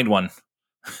 Go find one.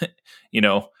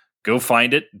 Go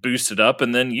find it, boost it up,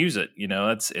 and then use it.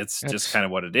 It's just kind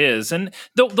of what it is. And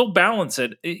they'll balance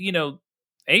it.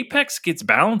 Apex gets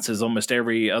balances almost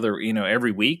every other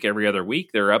week. Every other week,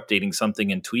 they're updating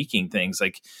something and tweaking things.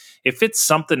 Like, if it's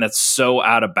something that's so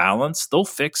out of balance, they'll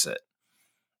fix it.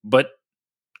 But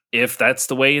if that's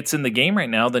the way it's in the game right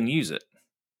now, then use it.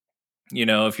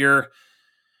 If you're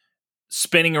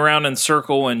spinning around in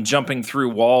circle and jumping through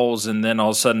walls, and then all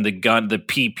of a sudden the gun, the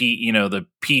the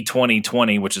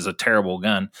P2020, which is a terrible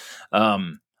gun,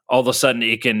 all of a sudden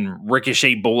it can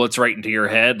ricochet bullets right into your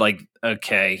head. Like,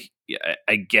 okay,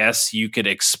 I guess you could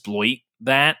exploit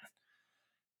that.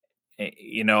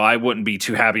 I wouldn't be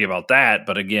too happy about that.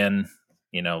 But again,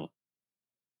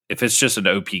 if it's just an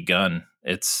OP gun,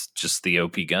 it's just the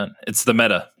OP gun. It's the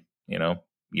meta. You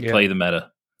play the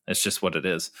meta. It's just what it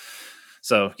is.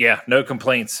 So yeah, no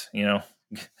complaints.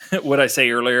 What I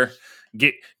say earlier,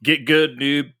 get good,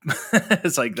 noob.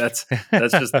 It's like that's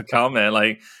just the comment.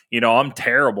 Like, I'm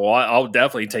terrible. I'll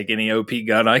definitely take any OP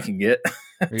gun I can get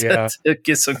to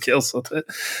get some kills with it.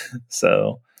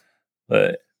 So,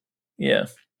 but yeah,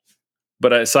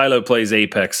 but Silo plays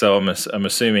Apex, so I'm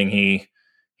assuming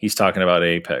he he's talking about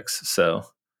Apex. So,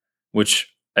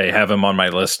 which I have him on my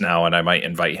list now, and I might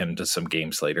invite him to some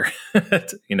games later,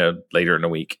 later in the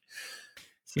week.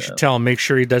 So, you should tell him, make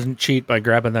sure he doesn't cheat by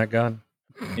grabbing that gun.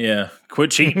 Yeah,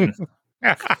 quit cheating.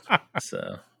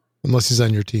 So, unless he's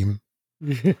on your team.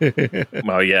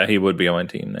 Well, yeah, he would be on my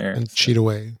team there. And cheat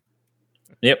away.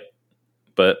 Yep.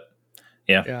 But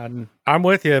yeah. And I'm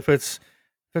with you. If it's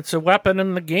a weapon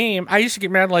in the game, I used to get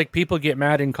mad like people get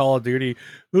mad in Call of Duty.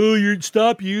 Oh, you'd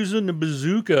stop using the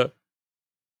bazooka.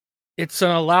 It's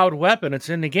an allowed weapon. It's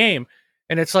in the game.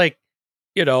 And it's like,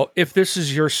 if this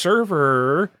is your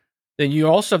server, then you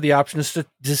also have the option to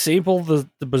disable the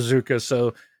bazooka.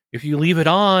 So if you leave it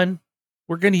on,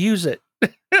 we're going to use it.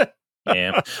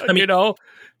 Yeah. I mean,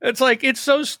 it's like, it's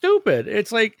so stupid.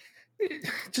 It's like,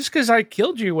 just because I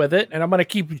killed you with it, and I'm going to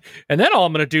keep, and then all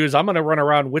I'm going to do is I'm going to run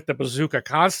around with the bazooka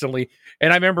constantly.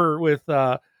 And I remember with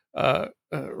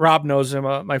Rob knows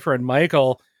him, my friend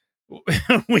Michael.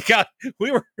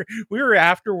 we were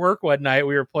after work one night.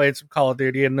 We were playing some Call of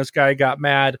Duty, and this guy got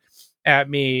mad at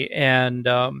me, and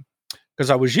because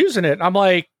I was using it. I'm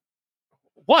like,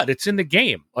 what? It's in the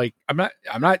game. Like, I'm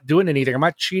not doing anything. I'm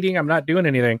not cheating. I'm not doing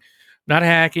anything. I'm not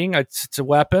hacking. It's a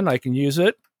weapon. I can use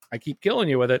it. I keep killing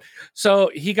you with it.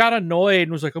 So he got annoyed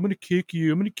and was like, I'm going to kick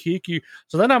you. I'm going to kick you.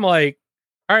 So then I'm like,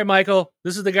 all right, Michael,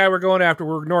 this is the guy we're going after.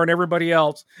 We're ignoring everybody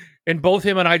else. And both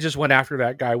him and I just went after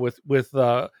that guy with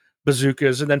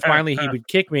bazookas. And then finally he would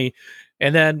kick me.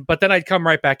 But then I'd come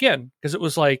right back in, because it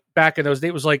was like back in those days,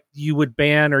 it was like you would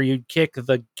ban or you'd kick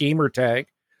the gamer tag.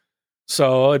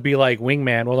 So it'd be like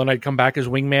Wingman. Well, then I'd come back as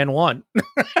Wingman 1.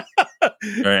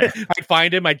 Right. I'd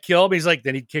find him, I'd kill him. He's like,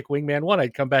 then he'd kick Wingman 1.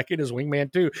 I'd come back in as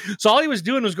Wingman 2. So all he was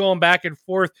doing was going back and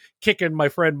forth, kicking my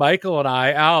friend Michael and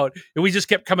I out. And we just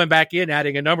kept coming back in,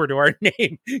 adding a number to our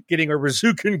name, getting our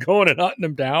bazooka going and hunting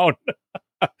him down.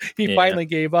 He finally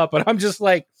gave up. But I'm just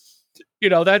like,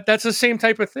 that's the same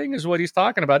type of thing as what he's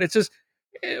talking about. It's just,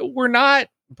 we're not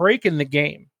breaking the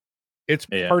game. It's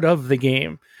part of the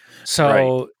game.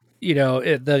 So,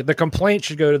 the complaint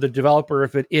should go to the developer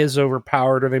if it is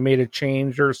overpowered or they made a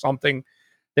change or something.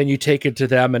 Then you take it to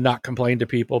them and not complain to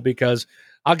people, because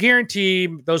I'll guarantee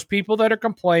those people that are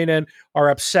complaining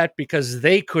are upset because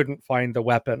they couldn't find the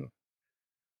weapon.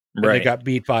 Right. They got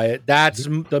beat by it. That's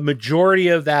the majority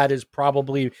of that is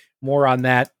probably more on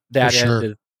that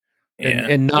end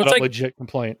and not a legit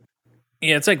complaint.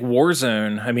 Yeah, it's like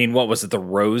Warzone. I mean, what was it? The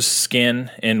rose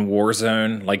skin in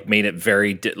Warzone, like, made it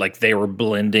very like they were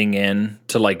blending in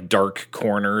to like dark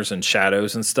corners and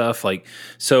shadows and stuff. Like,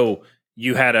 so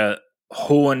you had a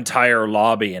whole entire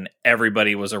lobby and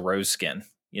everybody was a rose skin.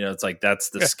 It's like, that's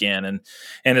the skin, and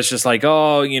it's just like,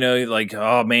 oh, like,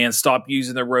 oh man, stop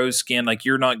using the rose skin. Like,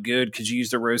 you're not good because you use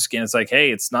the rose skin. It's like,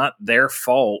 hey, it's not their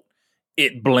fault.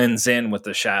 It blends in with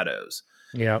the shadows.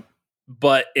 Yeah,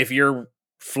 but if you're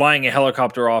flying a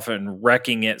helicopter off and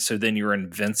wrecking it, so then you're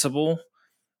invincible,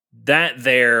 that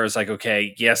there is like,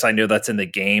 okay, yes, I know that's in the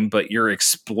game, but you're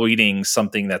exploiting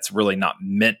something that's really not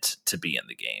meant to be in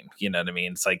the game. You know what I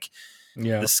mean? It's like,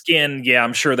 the skin,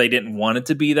 I'm sure they didn't want it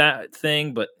to be that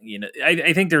thing, but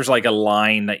I think there's like a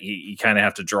line that you kind of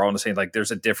have to draw and say, like,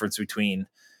 there's a difference between,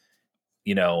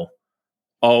 oh,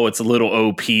 it's a little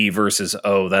OP versus,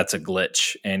 oh, that's a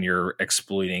glitch and you're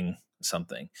exploiting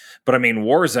something. But I mean,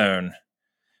 Warzone,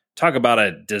 talk about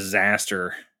a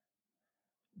disaster.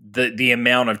 The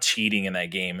amount of cheating in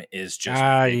that game is just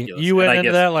ridiculous. You went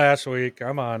into that last week.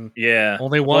 Come on. Yeah.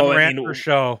 Only one rant per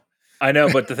show. I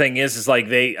know, but the thing is like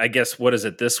I guess, what is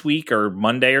it, this week or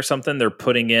Monday or something? They're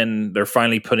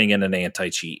finally putting in an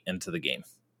anti-cheat into the game.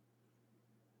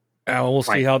 We'll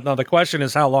see how. Now the question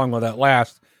is, how long will that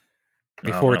last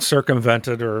before it's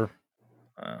circumvented? Or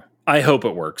I hope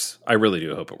it works. I really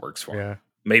do hope it works for me.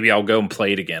 Maybe I'll go and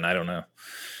play it again. I don't know.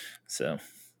 So,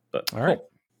 but all right. Cool.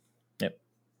 Yep.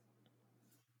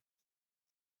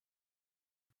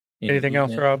 Anything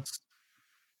else, Rob?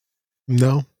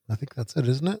 No, I think that's it,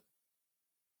 isn't it?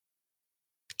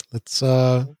 Let's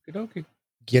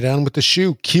get on with the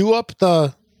shoe. Cue up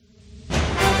the.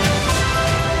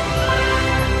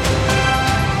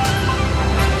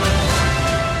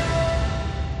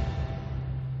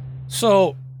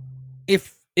 So,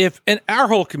 if and our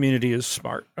whole community is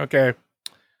smart, okay,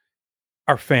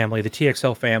 our family, the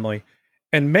TXL family,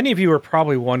 and many of you are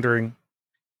probably wondering,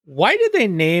 why did they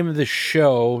name the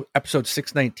show episode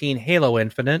 619 Halo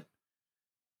Infinite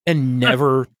and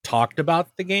never talked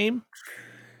about the game?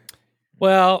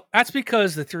 Well, that's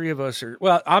because the three of us are,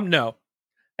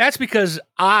 that's because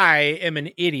I am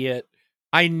an idiot.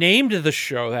 I named the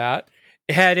show that,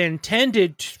 had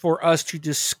intended for us to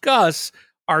discuss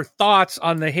our thoughts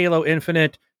on the Halo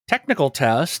Infinite technical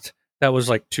test That was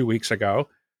like 2 weeks ago.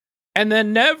 And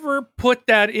then never put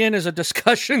that in as a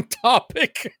discussion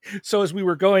topic. So as we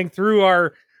were going through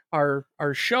our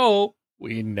show,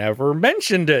 we never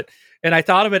mentioned it. And I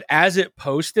thought of it as it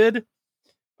posted.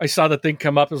 I saw the thing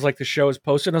come up as like the show is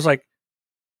posted. And I was like,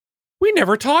 we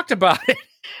never talked about it.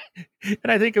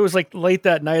 And I think it was like late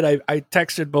that night. I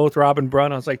texted both Rob and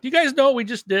Brun. I was like, do you guys know what we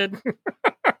just did?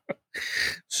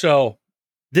 So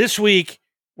this week,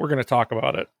 we're going to talk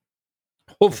about it.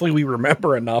 Hopefully we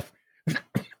remember enough,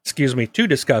 excuse me, to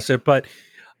discuss it. But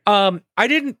I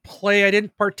didn't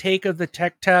partake of the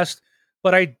tech test,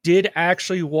 but I did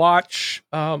actually watch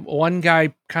one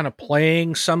guy kind of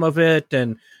playing some of it.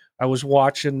 And I was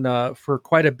watching for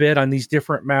quite a bit on these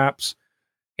different maps.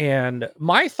 And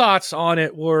my thoughts on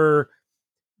it were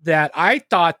that I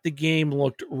thought the game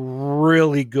looked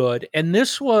really good. And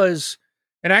this was,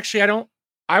 and actually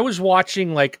I was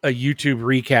watching like a YouTube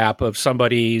recap of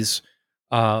somebody's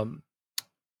of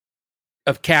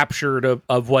captured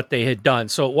of what they had done.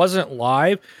 So it wasn't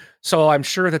live. So I'm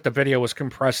sure that the video was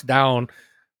compressed down.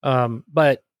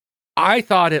 But I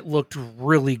thought it looked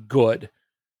really good.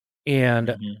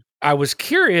 And I was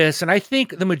curious, and I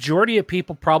think the majority of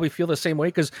people probably feel the same way,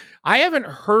 because I haven't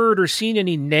heard or seen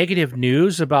any negative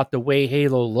news about the way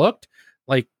Halo looked,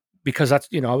 like, because that's,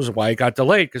 that was why it got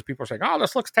delayed, because people are saying, oh,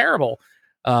 this looks terrible.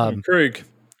 Craig.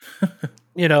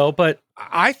 But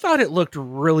I thought it looked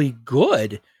really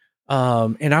good.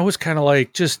 And I was kind of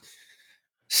like, just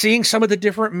seeing some of the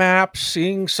different maps,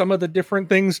 seeing some of the different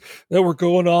things that were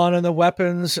going on in the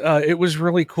weapons. It was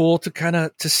really cool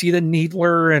to see the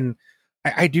Needler, and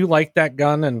I do like that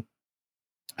gun,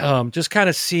 and just kind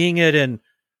of seeing it in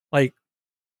like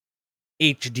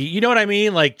HD, you know what I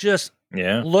mean? Like just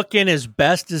looking as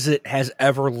best as it has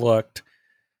ever looked.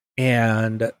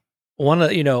 And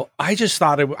I just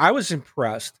thought I was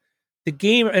impressed. The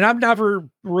game, and I've never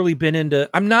really been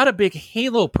I'm not a big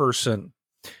Halo person,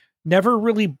 never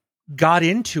really got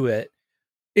into it.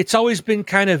 It's always been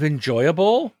kind of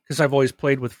enjoyable because I've always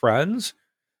played with friends.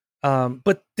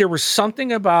 But there was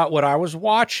something about what I was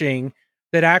watching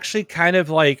that actually kind of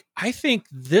like, I think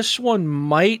this one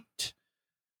might,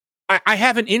 I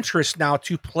have an interest now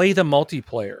to play the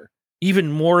multiplayer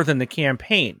even more than the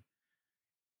campaign,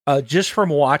 just from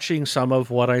watching some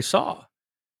of what I saw.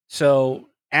 So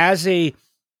and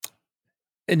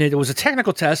it was a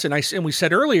technical test, and we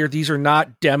said earlier, these are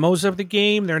not demos of the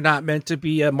game. They're not meant to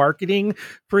be a marketing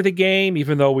for the game,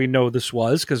 even though we know this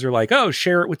was, because they're like, oh,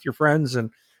 share it with your friends.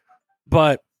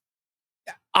 But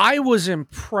I was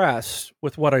impressed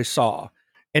with what I saw,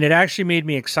 and it actually made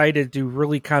me excited to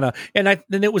really kind of,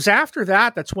 then it was after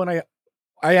that's when I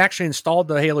actually installed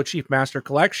the Halo Chief Master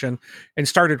Collection and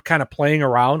started kind of playing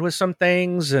around with some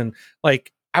things. And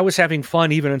like, I was having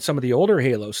fun even in some of the older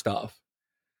Halo stuff.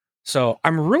 So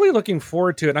I'm really looking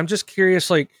forward to it. I'm just curious,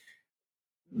 like,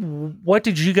 what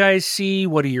did you guys see?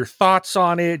 What are your thoughts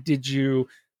on it? Did you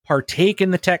partake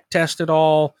in the tech test at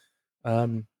all?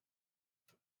 What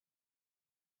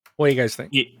do you guys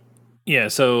think? Yeah.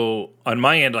 So on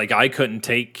my end, like I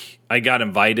got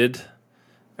invited,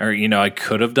 or, I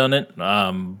could have done it.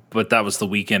 But that was the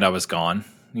weekend I was gone.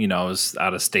 I was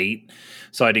out of state,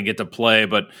 so I didn't get to play.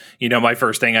 But, my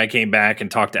first thing, I came back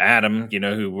and talked to Adam,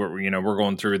 who we're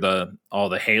going through all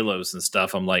the Halos and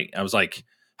stuff. I was like,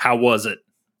 how was it?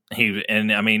 He's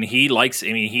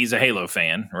a Halo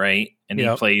fan, right? And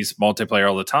he plays multiplayer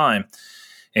all the time.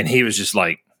 And he was just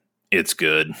like, it's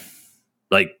good.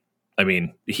 Like,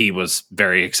 he was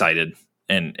very excited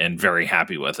and very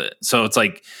happy with it. So it's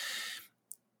like,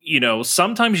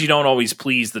 sometimes you don't always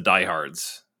please the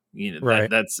diehards. Right.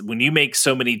 That's when you make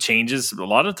so many changes. A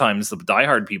lot of times, the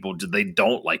diehard people, they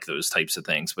don't like those types of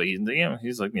things. But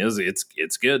he's like,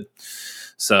 it's good.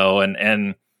 So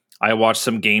and I watched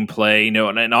some gameplay,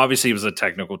 and obviously it was a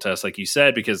technical test, like you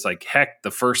said, because like heck, the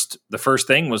first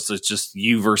thing was just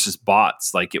you versus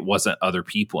bots. Like it wasn't other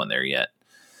people in there yet.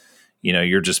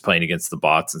 You're just playing against the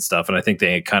bots and stuff. And I think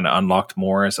they kind of unlocked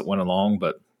more as it went along.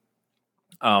 But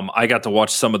I got to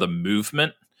watch some of the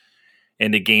movement.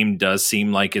 And the game does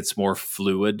seem like it's more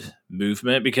fluid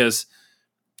movement because,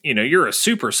 you're a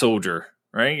super soldier,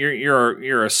 right?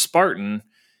 You're a Spartan,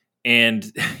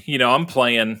 and I'm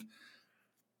playing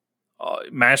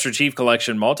Master Chief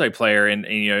Collection multiplayer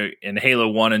in Halo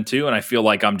 1 and 2, and I feel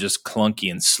like I'm just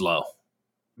clunky and slow,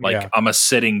 like I'm a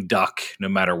sitting duck no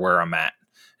matter where I'm at,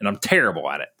 and I'm terrible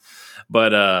at it.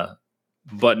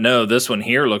 But no, this one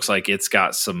here looks like it's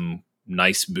got some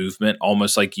nice movement,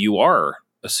 almost like you are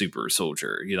a super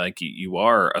soldier. You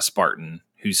are a Spartan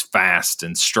who's fast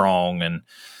and strong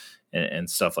and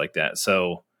stuff like that.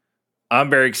 So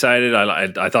I'm very excited.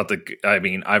 I thought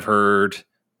I've heard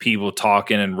people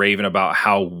talking and raving about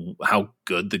how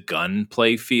good the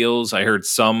gunplay feels. I heard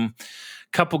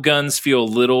couple guns feel a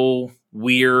little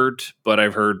weird, but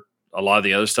I've heard a lot of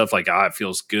the other stuff like, it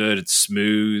feels good, it's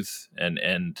smooth,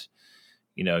 and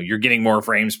you're getting more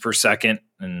frames per second,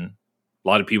 and a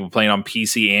lot of people playing on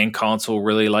PC and console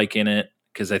really liking it,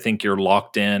 because I think you're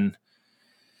locked in.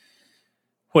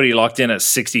 What are you locked in at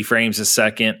 60 frames a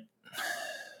second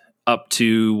up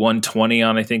to 120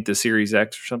 on, I think, the Series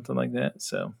X or something like that.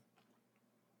 So,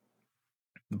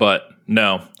 but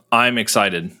no, I'm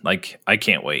excited. Like, I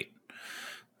can't wait.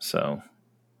 So,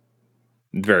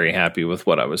 very happy with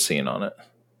what I was seeing on it.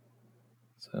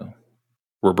 So,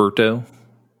 Roberto?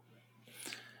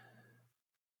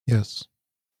 Yes.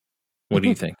 What do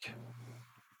you think?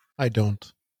 I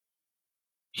don't.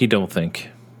 He don't think.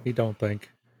 You don't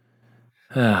think.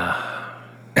 You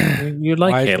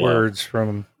like wise Halo. words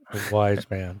from a wise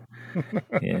man.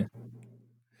 Yeah.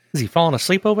 Is he falling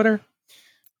asleep over there?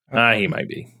 He might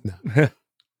be.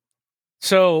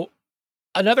 So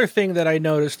another thing that I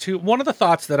noticed too, one of the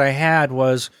thoughts that I had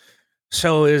was,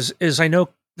 is I know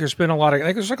there's been a lot of,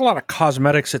 there's like a lot of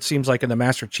cosmetics, it seems like, in the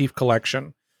Master Chief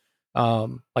collection,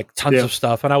 like tons of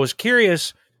stuff. And I was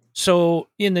curious, so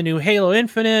in the new Halo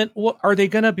Infinite, what are they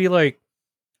going to be like?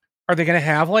 Are they going to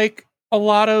have like a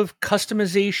lot of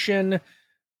customization?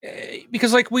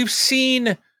 Because like we've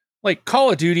seen like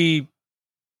Call of Duty,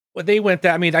 when they went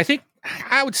that, I mean,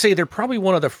 I would say they're probably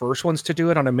one of the first ones to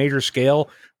do it on a major scale,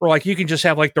 where like you can just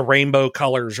have like the rainbow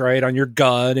colors, right, on your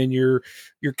gun and your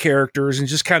characters, and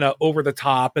just kind of over the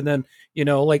top. And then,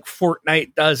 like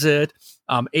Fortnite does it,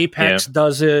 Apex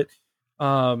does it.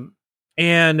 And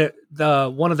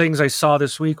one of the things I saw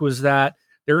this week was that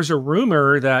there's a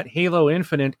rumor that Halo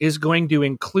Infinite is going to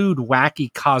include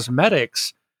wacky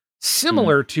cosmetics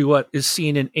similar to what is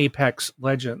seen in Apex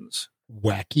Legends.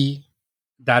 Wacky?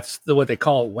 That's what they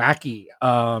call it, wacky.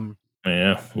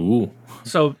 Yeah. Ooh.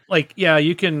 So, like,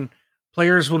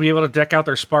 players will be able to deck out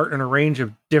their Spartan in a range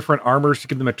of different armors to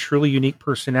give them a truly unique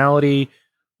personality.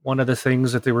 One of the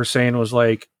things that they were saying was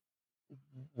like,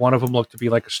 one of them looked to be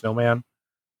like a snowman.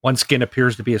 One skin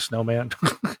appears to be a snowman.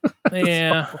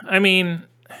 Yeah. I mean,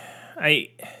 the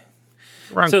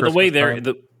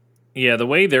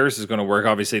way theirs is going to work,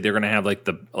 obviously they're going to have like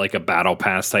a battle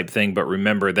pass type thing, but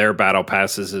remember, their battle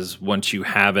passes is once you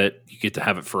have it, you get to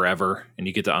have it forever and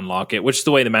you get to unlock it, which is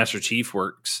the way the Master Chief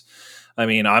works. I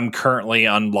mean, I'm currently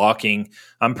I'm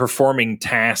performing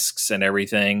tasks and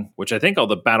everything, which I think all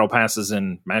the battle passes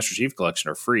in Master Chief Collection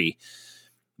are free.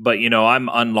 But, I'm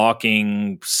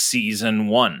unlocking Season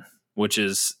 1, which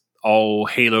is all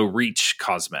Halo Reach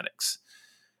cosmetics.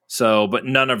 So, but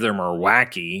none of them are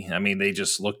wacky. I mean, they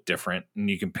just look different,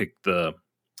 and you can pick the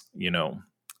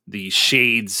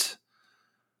shades,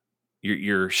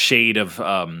 your shade of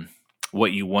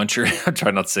what you want your. I'm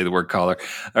trying not to say the word color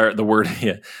or the word.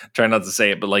 Yeah, try not to say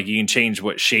it, but like you can change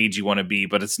what shades you want to be.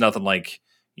 But it's nothing like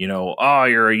oh,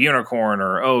 you're a unicorn,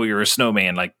 or oh, you're a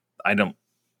snowman. Like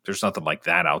there's nothing like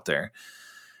that out there.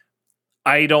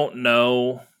 I don't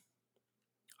know.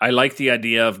 I like the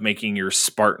idea of making your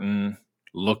Spartan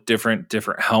look different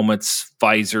helmets,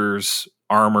 visors,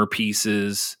 armor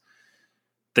pieces,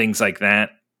 things like that.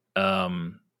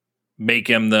 Make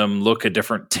them look a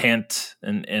different tint,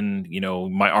 and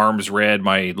my arms red,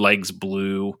 my legs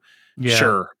blue. Yeah.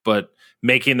 Sure, but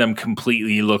making them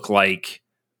completely look like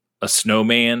a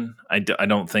snowman, I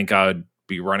don't think I would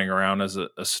be running around as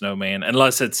a snowman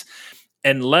unless it's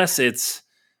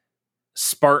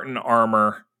Spartan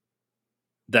armor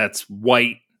that's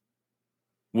white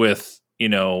with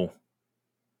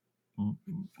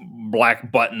black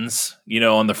buttons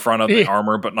on the front of the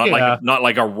armor, but not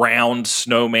like a round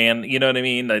snowman, you know what I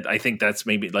mean? I think that's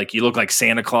maybe like you look like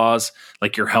Santa Claus,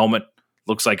 like your helmet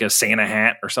looks like a Santa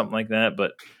hat or something like that.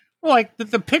 But like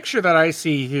the picture that I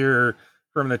see here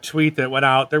from the tweet that went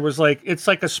out, there was like, it's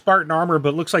like a Spartan armor, but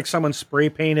it looks like someone spray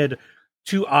painted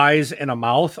 2 eyes and a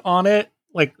mouth on it,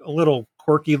 like a little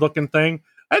quirky looking thing.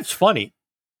 That's funny.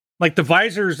 Like the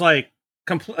visor's like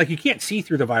like you can't see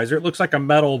through the visor. It looks like a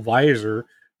metal visor.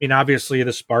 I mean, obviously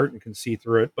the Spartan can see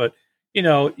through it, but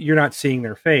you're not seeing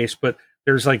their face, but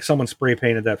there's like someone spray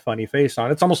painted that funny face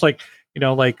on. It's almost like,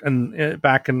 like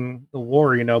back in the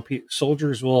war,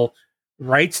 soldiers will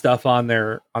write stuff on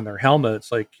their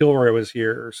helmets, like Kilroy was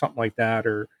here or something like that,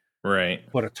 or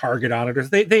put a target on it. Or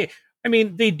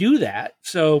they do that.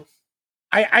 So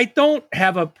I don't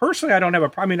have a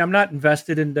I mean, I'm not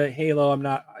invested into Halo. I'm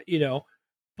not,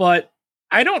 but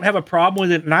I don't have a problem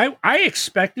with it. And I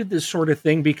expected this sort of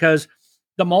thing because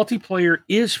the multiplayer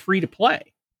is free to play.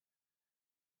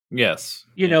 Yes.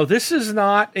 This is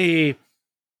not a,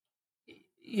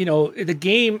 the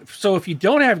game. So if you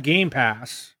don't have Game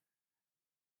Pass,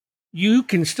 you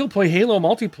can still play Halo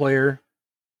multiplayer,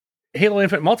 Halo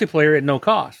Infinite multiplayer at no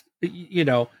cost.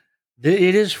 It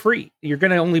is free. You're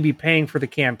going to only be paying for the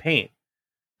campaign.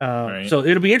 Right. So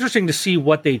it'll be interesting to see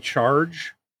what they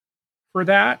charge for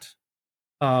that.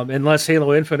 Unless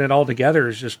Halo Infinite altogether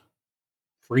is just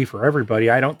free for everybody.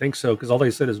 I don't think so, because all they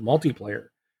said is multiplayer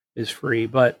is free.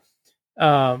 But they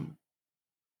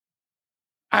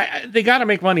got to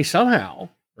make money somehow,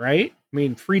 right? I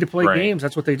mean, free to play games,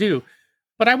 that's what they do.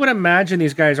 But I would imagine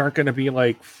these guys aren't going to be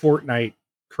like Fortnite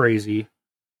crazy.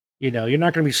 You're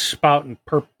not going to be spouting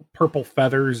purple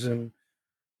feathers and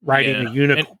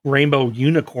riding a rainbow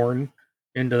unicorn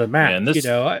into the map. And this,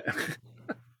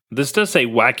 this does say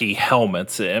wacky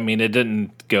helmets. I mean, it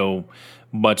didn't go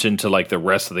much into like the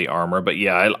rest of the armor, but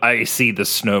yeah, I see the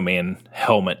snowman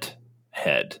helmet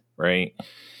head, right?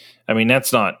 I mean,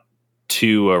 that's not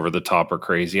too over the top or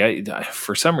crazy. I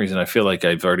for some reason, I feel like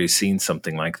I've already seen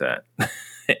something like that.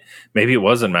 Maybe it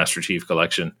was in Master Chief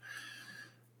Collection,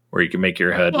 where you can make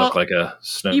your head look like a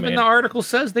snowman. Even the article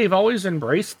says they've always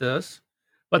embraced this,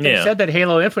 but they said that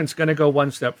Halo Infinite's going to go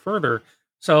one step further.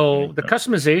 So the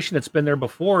customization that's been there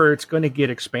before, it's going to get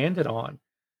expanded on.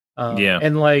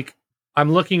 And like,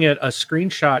 I'm looking at a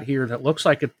screenshot here that looks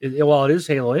like it is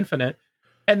Halo Infinite,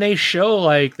 and they show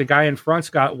like the guy in front's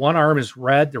got one arm is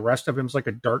red, the rest of him's like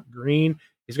a dark green.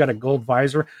 He's got a gold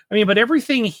visor. I mean, but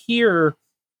everything here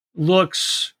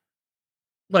looks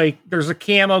like there's a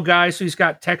camo guy, so he's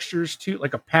got textures to,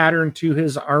 like a pattern to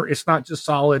his art. It's not just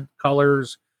solid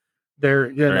colors.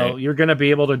 You're going to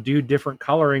be able to do different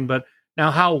coloring, but now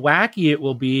how wacky it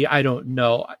will be, I don't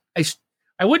know.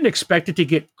 I wouldn't expect it to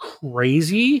get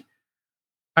crazy.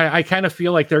 I kind of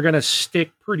feel like they're going to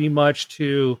stick pretty much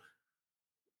to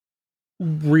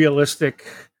realistic,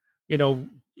 I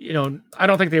don't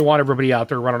think they want everybody out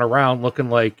there running around looking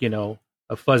like, a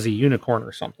fuzzy unicorn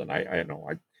or something. I know.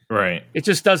 Right. It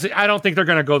just doesn't, I don't think they're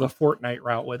going to go the Fortnite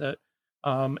route with it.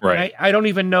 Right. I don't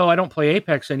even know. I don't play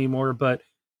Apex anymore, but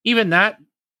even that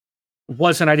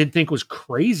I didn't think was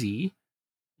crazy.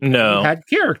 No. It had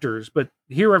characters, but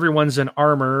here everyone's in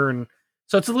armor. And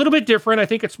so it's a little bit different. I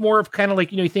think it's more of kind of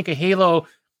like, you think of Halo.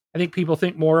 I think people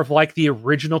think more of like the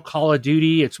original Call of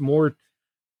Duty. It's more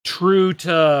true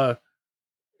to,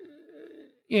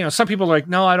 some people are like,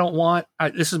 no, I don't want,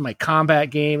 this is my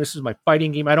combat game. This is my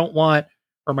fighting game.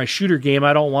 Or my shooter game.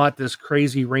 I don't want this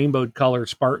crazy rainbow colored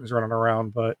Spartans running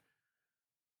around, but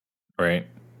right.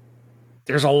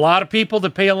 There's a lot of people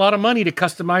that pay a lot of money to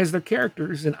customize their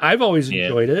characters, and I've always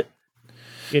enjoyed it.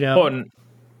 Well, and,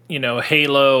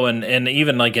 Halo and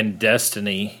even like in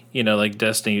Destiny, like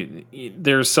Destiny,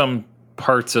 there's some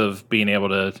parts of being able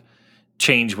to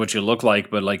change what you look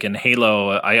like, but like in Halo,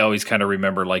 I always kind of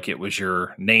remember like it was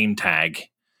your name tag.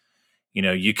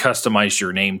 You customize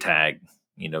your name tag,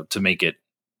 to make it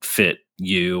fit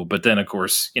you. But then, of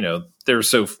course, they're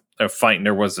so fighting.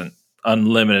 There wasn't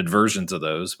unlimited versions of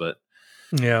those, but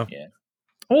yeah.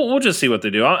 We'll just see what they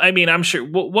do. I mean, I'm sure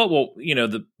what will,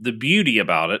 the beauty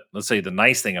about it, let's say the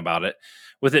nice thing about it,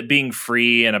 with it being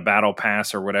free and a battle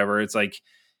pass or whatever, it's like,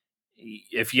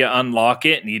 if you unlock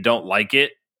it and you don't like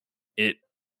it,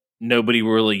 nobody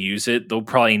will really use it. They'll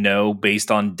probably know based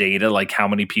on data, like how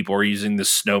many people are using the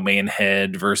snowman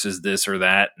head versus this or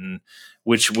that, and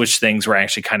which things were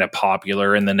actually kind of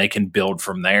popular, and then they can build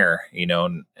from there,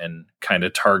 and kind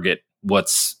of target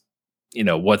what's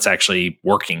actually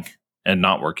working and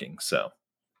not working. So,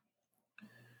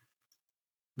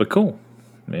 but cool.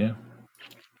 Yeah.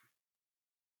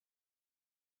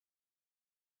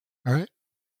 All right.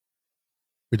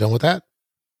 We done with that?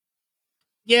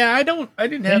 Yeah, I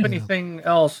didn't have anything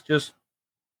else. Just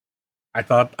I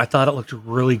thought it looked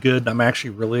really good. I'm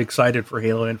actually really excited for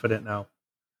Halo Infinite now.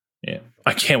 Yeah,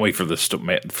 I can't wait for the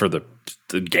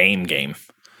game.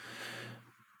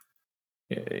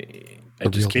 I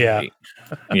just can't wait.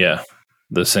 Yeah,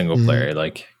 the single player,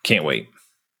 like, can't wait.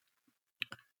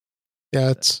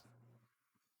 Yeah,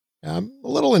 I'm a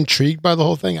little intrigued by the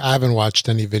whole thing. I haven't watched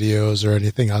any videos or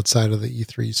anything outside of the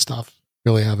E3 stuff.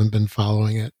 Really haven't been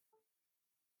following it.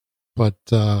 But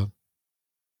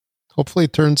hopefully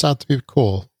it turns out to be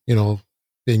cool,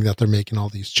 being that they're making all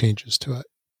these changes to it.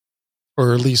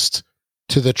 Or at least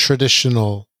to the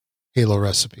traditional Halo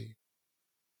recipe.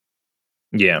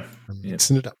 Yeah.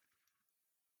 Mixing it up.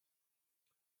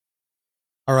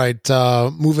 All right,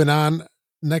 moving on.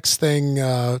 Next thing,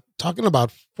 talking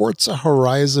about Forza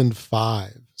Horizon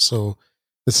 5. So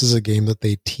this is a game that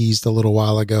they teased a little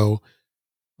while ago.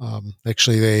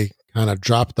 Actually, they kind of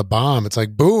dropped the bomb. It's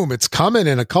like, boom, it's coming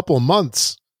in a couple of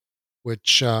months,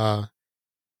 which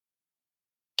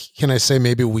can I say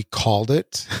maybe we called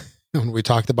it when we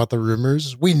talked about the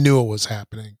rumors? We knew it was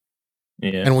happening.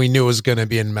 Yeah. And we knew it was going to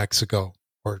be in Mexico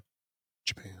or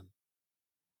Japan.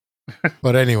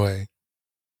 But anyway,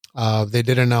 they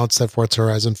did announce that Forza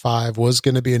Horizon 5 was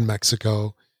going to be in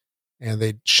Mexico, and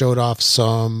they showed off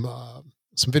some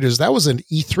videos. That was an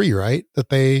E3, right? That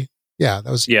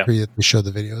was E3 that they showed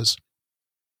the videos.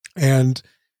 And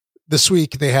this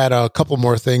week they had a couple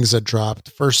more things that dropped.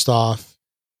 First off,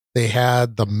 they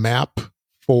had the map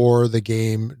for the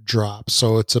game drop.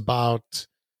 So it's about,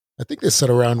 I think they said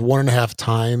around 1.5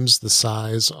 times the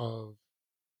size of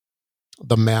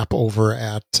the map over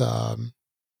at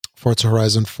Forza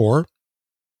Horizon 4.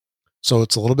 So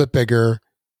it's a little bit bigger,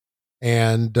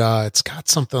 and it's got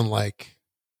something like,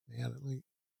 I think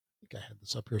I had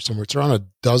this up here somewhere. It's around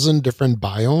 12 different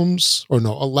biomes,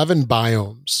 11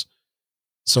 biomes.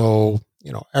 So,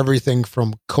 everything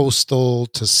from coastal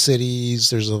to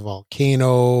cities. There's a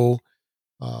volcano,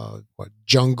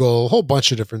 jungle, a whole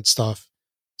bunch of different stuff.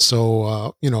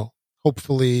 So,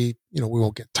 hopefully, we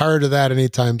won't get tired of that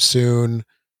anytime soon.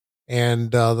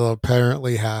 And they'll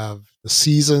apparently have the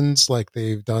seasons like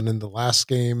they've done in the last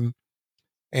game.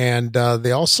 And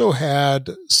they also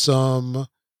had some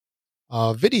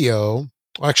video.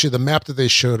 Actually, the map that they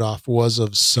showed off was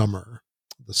of summer,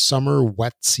 the summer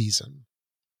wet season.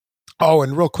 Oh,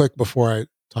 and real quick before I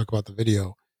talk about the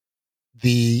video,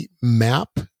 the map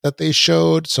that they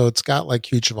showed, so it's got like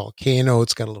huge volcano,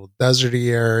 it's got a little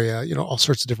deserty area, all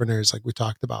sorts of different areas like we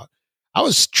talked about. I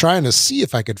was trying to see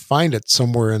if I could find it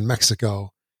somewhere in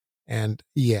Mexico, and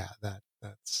yeah,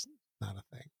 that's not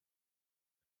a thing.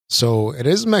 So it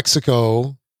is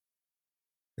Mexico.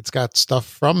 It's got stuff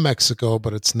from Mexico,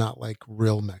 but it's not like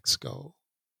real Mexico.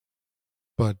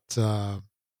 But I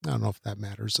don't know if that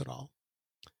matters at all.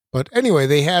 But anyway,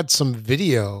 they had some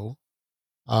video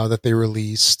that they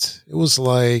released. It was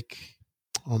like,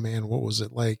 oh man, what was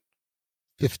it? Like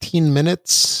 15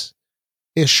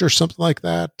 minutes-ish or something like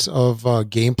that of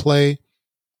gameplay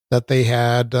that they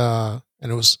had. And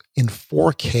it was in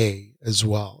 4K as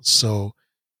well. So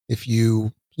if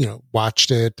you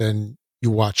watched it and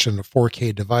you watched on a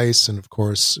 4K device, and of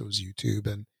course it was YouTube,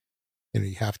 and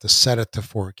you have to set it to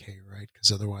 4K, right? Because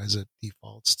otherwise it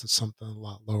defaults to something a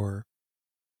lot lower.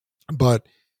 But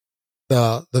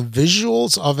the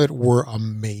visuals of it were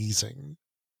amazing.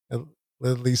 At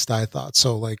least I thought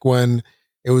so. Like when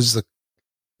the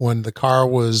car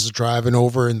was driving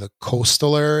over in the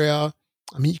coastal area,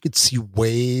 I mean, you could see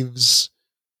waves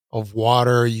of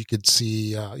water. You could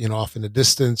see, off in the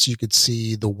distance, you could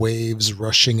see the waves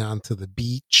rushing onto the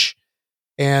beach.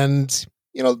 And,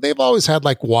 they've always had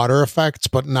like water effects,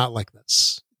 but not like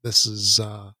this. This is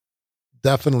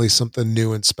definitely something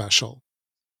new and special.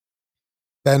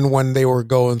 Then when they were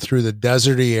going through the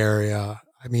deserty area,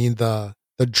 I mean, the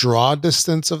draw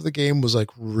distance of the game was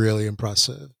like really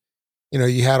impressive.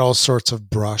 You had all sorts of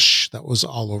brush that was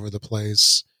all over the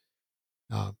place.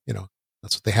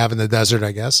 That's what they have in the desert,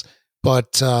 I guess.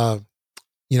 But,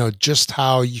 just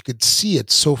how you could see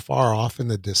it so far off in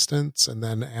the distance. And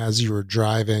then as you were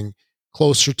driving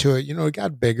closer to it, it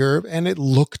got bigger and it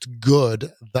looked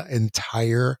good the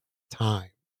entire time.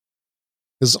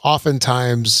 Because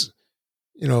oftentimes,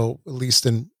 at least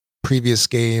in previous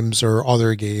games or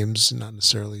other games, not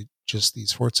necessarily just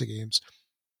these Forza games,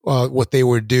 what they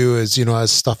would do is,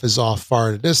 as stuff is off far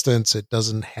in the distance, it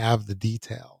doesn't have the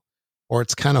detail, or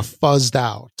it's kind of fuzzed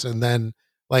out. And then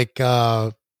like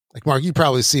Mark, you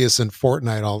probably see us in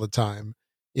Fortnite all the time,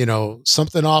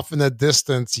 something off in the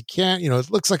distance, you can't,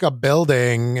 it looks like a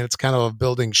building and it's kind of a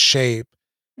building shape.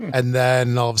 And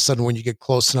then all of a sudden when you get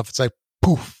close enough, it's like,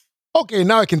 poof. Okay,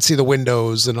 now I can see the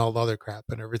windows and all the other crap,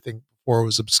 and everything before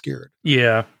was obscured.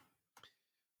 Yeah.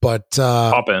 But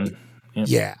pop in. Yep.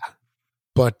 Yeah.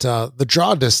 But the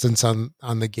draw distance on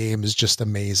the game is just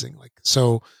amazing. Like,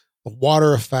 so the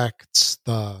water effects,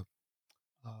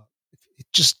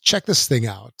 just check this thing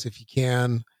out if you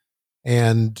can.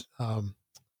 And I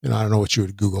don't know what you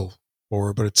would Google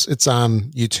for, but it's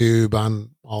on YouTube, on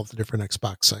all the different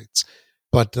Xbox sites.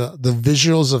 But the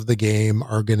visuals of the game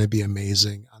are going to be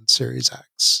amazing on Series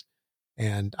X.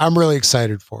 And I'm really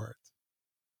excited for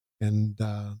it. And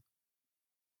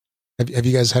have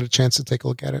you guys had a chance to take a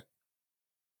look at it?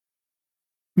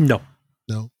 No.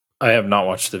 I have not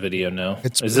watched the video, no.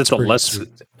 Is it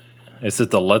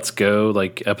the Let's Go,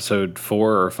 like episode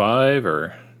 4 or 5,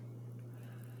 or?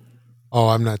 Oh,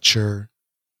 I'm not sure.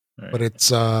 Right. But it's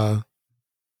yeah.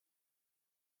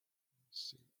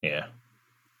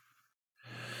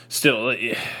 Still,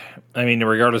 I mean,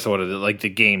 regardless of what it is, like the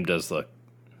game just looks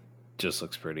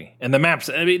pretty. And the maps,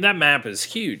 I mean, that map is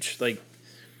huge. Like,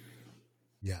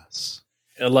 yes.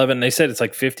 11. They said it's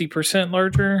like 50%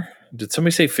 larger. Did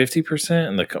somebody say 50%?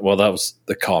 And well, that was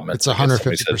the comment. It's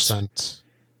 150%.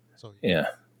 So yeah,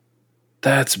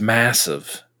 that's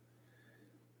massive.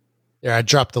 Yeah, I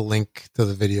dropped a link to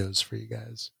the videos for you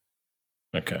guys.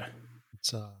 Okay.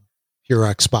 It's Pure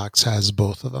Xbox has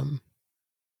both of them.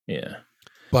 Yeah.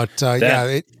 But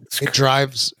it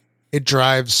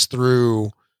drives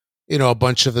through, a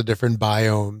bunch of the different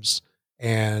biomes,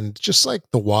 and just like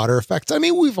the water effects. I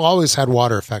mean, we've always had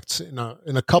water effects in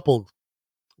a couple,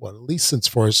 at least since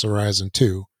Forza Horizon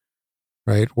 2,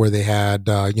 right? Where they had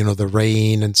the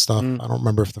rain and stuff. I don't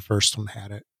remember if the first one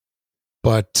had it.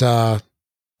 But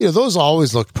those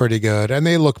always looked pretty good, and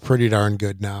they look pretty darn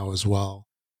good now as well.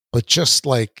 But just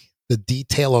like the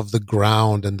detail of the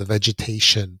ground and the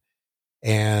vegetation,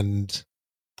 and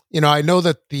I know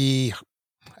that the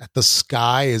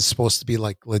sky is supposed to be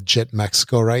like legit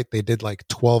Mexico, right? They did like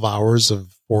 12 hours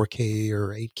of 4K or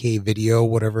 8K video,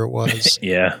 whatever it was.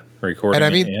 Yeah, recording. And I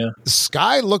mean, the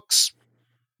sky looks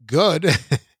good,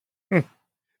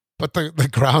 but the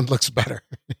ground looks better.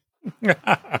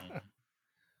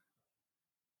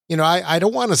 I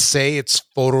don't want to say it's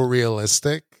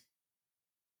photorealistic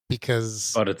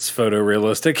because... But it's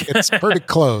photorealistic. It's pretty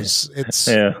close. It's...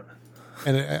 Yeah.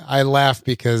 And I laugh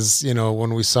because,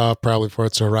 when we saw probably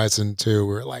Forza Horizon 2,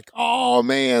 we were like, oh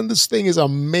man, this thing is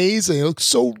amazing. It looks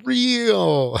so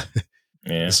real.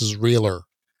 Yeah. This is realer.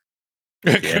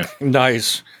 Yeah.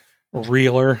 Nice.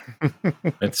 Realer.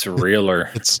 It's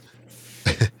realer. It's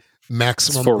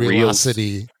maximum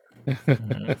reality.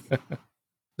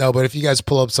 No, but if you guys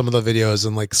pull up some of the videos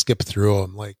and like skip through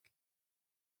them, like,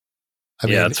 I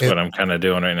mean, that's what I'm kind of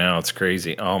doing right now. It's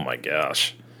crazy. Oh my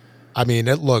gosh. I mean,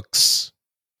 it looks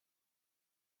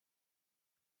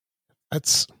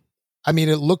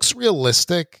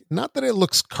realistic. Not that it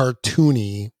looks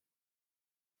cartoony.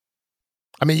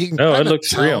 I mean, you can. No, it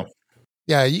looks tell, real.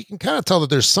 Yeah, you can kind of tell that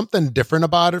there's something different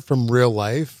about it from real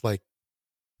life. Like,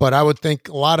 but I would think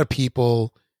a lot of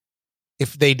people,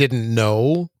 if they didn't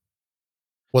know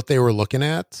what they were looking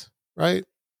at, right?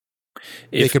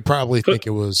 They could probably think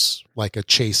it was like a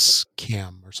chase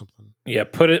cam or something. Yeah,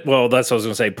 that's what I was going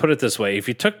to say. Put it this way. If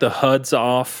you took the HUDs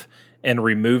off and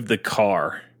removed the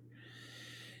car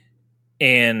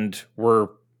and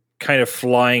were kind of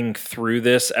flying through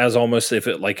this as almost if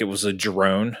it was a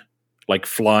drone, like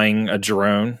flying a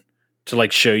drone to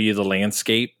like show you the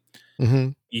landscape,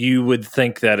 you would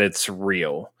think that it's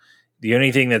real. The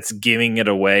only thing that's giving it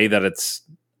away that it's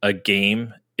a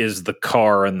game is the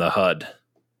car and the HUD.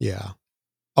 Yeah.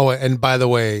 Oh, and by the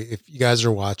way, if you guys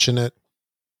are watching it,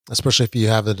 especially if you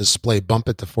have the display, bump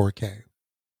it to 4K.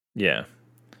 Yeah.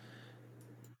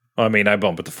 Well, I mean, I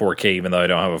bump it to 4K even though I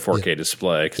don't have a 4K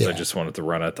display because I just want it to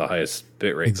run at the highest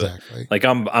bit rate. Exactly. But, like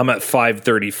I'm at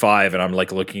 535 and I'm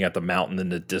like looking at the mountain in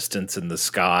the distance in the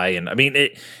sky, and I mean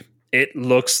it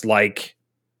looks like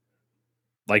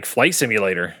Flight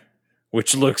Simulator,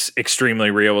 which looks extremely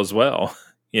real as well.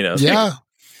 Yeah.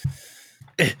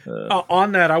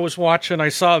 On that, I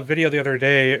saw a video the other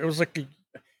day. It was like,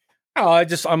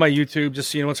 just on my YouTube,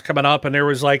 just seeing what's coming up. And there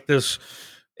was like this,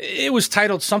 it was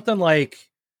titled something like,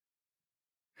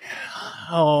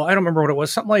 I don't remember what it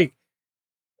was. Something like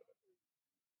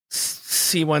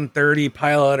C-130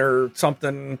 pilot or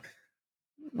something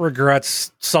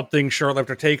regrets something shortly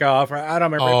after takeoff. I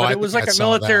don't remember, but it was like a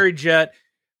military jet.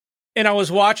 And I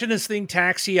was watching this thing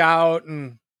taxi out,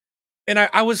 and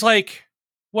I was like,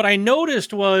 what I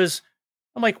noticed was,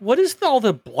 I'm like, what is all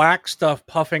the black stuff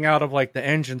puffing out of like the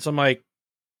engines? I'm like,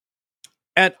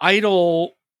 at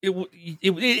idle,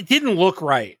 it didn't look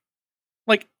right.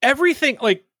 Like everything,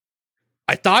 like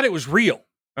I thought it was real.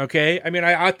 Okay. I mean,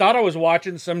 I thought I was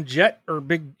watching some jet or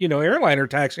big, airliner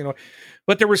taxi,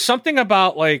 but there was something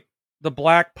about like the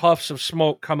black puffs of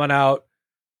smoke coming out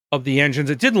of the engines.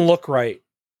 It didn't look right.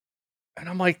 And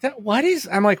I'm like, what is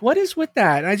with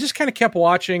that? And I just kind of kept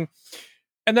watching.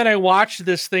 And then I watched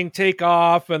this thing take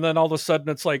off, and then all of a sudden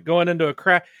it's like going into a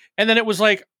crash. And then it was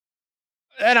like,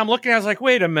 and I'm looking, I was like,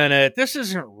 wait a minute, this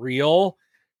isn't real.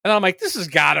 And I'm like, this has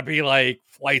got to be like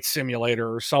Flight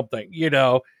Simulator or something,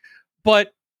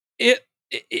 But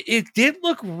it did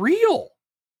look real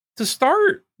to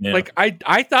start. Yeah. Like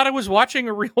I thought I was watching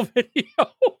a real video.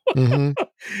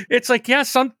 It's like, yeah,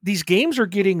 these games are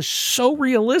getting so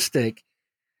realistic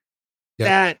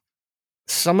that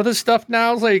some of the stuff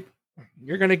now is like,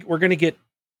 we're gonna get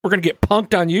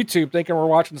punked on YouTube thinking we're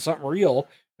watching something real,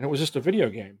 and it was just a video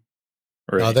game.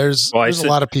 Right. There's a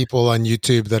lot of people on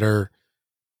YouTube that are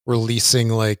releasing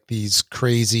like these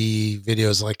crazy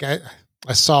videos. Like I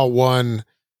saw one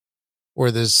where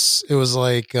it was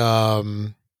like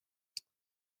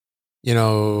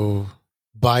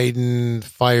Biden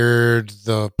fired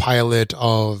the pilot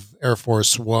of Air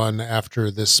Force One after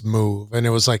this move. And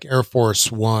it was like Air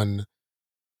Force One,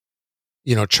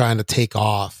 trying to take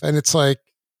off. And it's like,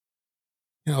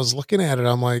 I was looking at it.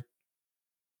 I'm like,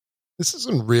 this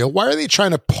isn't real. Why are they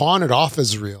trying to pawn it off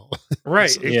as real? Right,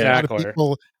 So exactly.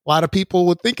 A lot of people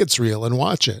would think it's real and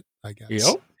watch it, I guess.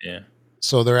 Yep. Yeah.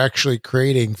 So they're actually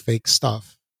creating fake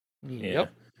stuff.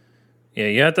 Yep. Yeah,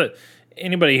 you have to.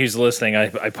 Anybody who's listening,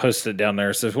 I posted it down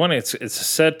there. So one, it's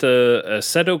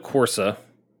Assetto Corsa,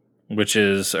 which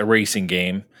is a racing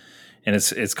game, and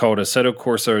it's called Assetto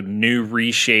Corsa New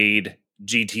Reshade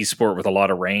GT Sport with a lot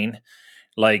of rain.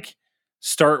 Like,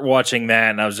 start watching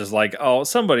that, and I was just like, oh,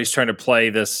 somebody's trying to play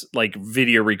this, like,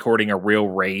 video recording a real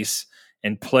race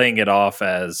and playing it off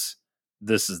as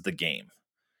this is the game.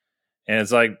 And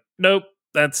it's like, nope,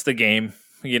 that's the game.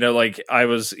 Like I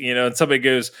was, and somebody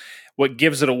goes, what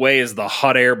gives it away is the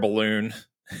hot air balloon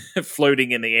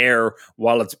floating in the air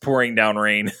while it's pouring down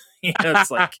rain.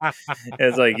 It's like,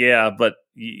 yeah, but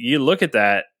you look at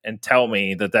that and tell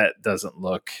me that doesn't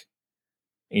look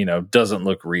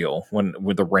real when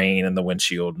with the rain and the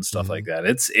windshield and stuff like that.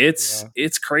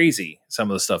 It's crazy.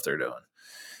 Some of the stuff they're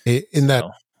doing In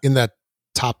that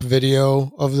top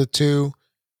video of the two,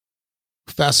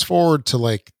 fast forward to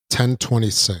like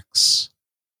 1026,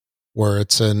 where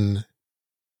it's in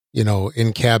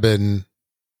cabin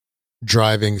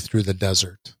driving through the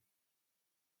desert.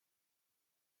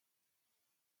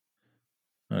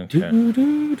 Okay. Yeah,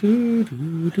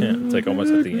 it's like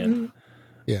almost at the end.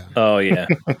 Yeah. Oh yeah.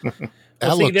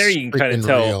 That looks there you can kind of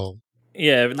tell. real.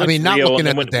 Yeah, I mean, not looking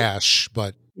at the dash,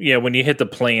 but yeah, when you hit the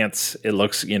plants, it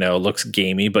looks looks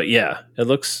gamey, but yeah, it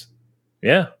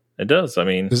does. I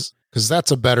mean, because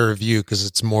that's a better view because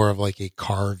it's more of like a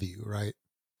car view, right?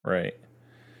 Right.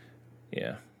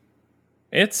 Yeah.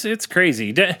 It's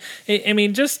crazy. I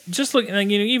mean, just look,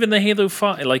 even the Halo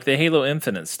 5, like the Halo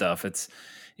Infinite stuff.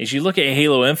 As you look at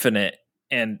Halo Infinite,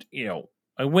 and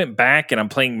I went back and I'm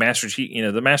playing Master Chief,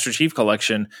 the Master Chief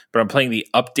Collection, but I'm playing the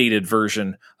updated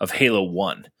version of Halo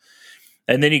 1.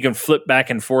 And then you can flip back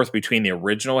and forth between the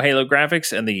original Halo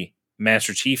graphics and the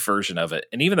Master Chief version of it.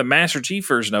 And even the Master Chief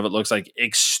version of it looks like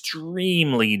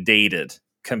extremely dated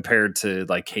compared to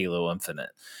like Halo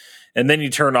Infinite. And then you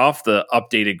turn off the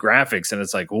updated graphics and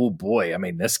it's like, oh boy, I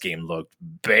mean, this game looked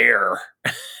bare.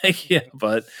 Yeah,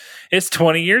 but it's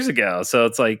 20 years ago. So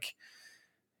it's like,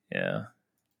 yeah,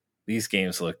 these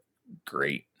games look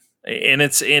great. And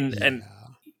it's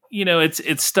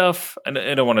it's stuff. And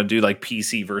I don't want to do like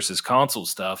PC versus console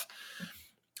stuff,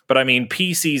 but I mean,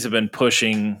 PCs have been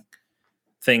pushing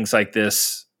things like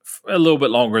this a little bit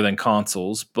longer than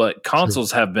consoles, but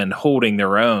consoles have been holding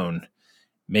their own,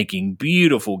 making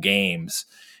beautiful games.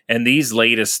 And these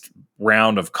latest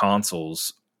round of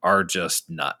consoles are just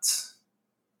nuts.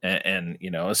 And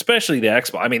especially the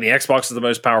Xbox. I mean, the Xbox is the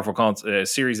most powerful console.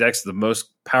 Series X is the most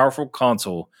powerful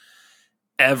console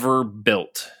ever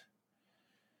built.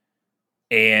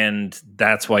 And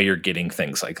that's why you're getting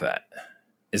things like that,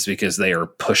 is because they are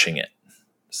pushing it.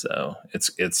 So it's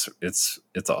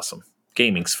awesome.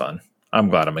 Gaming's fun. I'm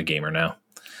glad I'm a gamer now.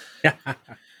 Yeah.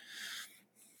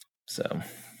 So,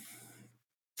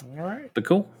 all right. But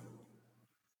cool.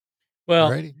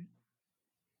 Well,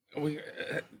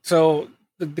 so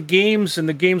the games and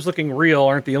the games looking real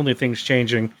aren't the only things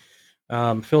changing.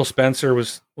 Phil Spencer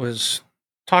was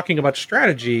talking about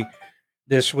strategy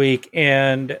this week,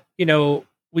 and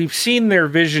we've seen their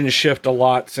vision shift a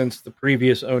lot since the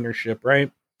previous ownership,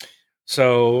 right?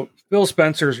 So Phil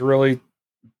Spencer's really,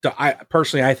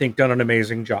 I think, done an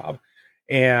amazing job.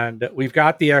 And we've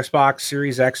got the Xbox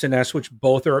Series X and S, which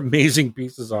both are amazing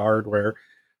pieces of hardware.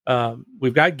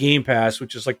 We've got Game Pass,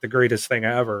 which is like the greatest thing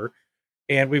ever.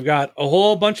 And we've got a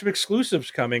whole bunch of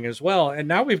exclusives coming as well. And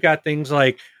now we've got things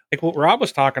like what Rob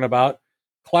was talking about,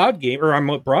 cloud game, or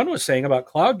what Brun was saying about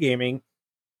cloud gaming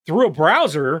through a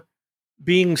browser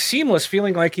being seamless,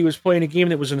 feeling like he was playing a game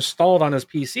that was installed on his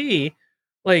PC,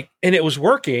 and it was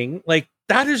working. Like,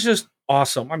 that is just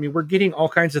awesome. I mean, we're getting all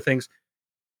kinds of things.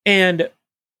 And,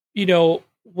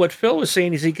 what Phil was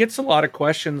saying is he gets a lot of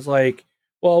questions like,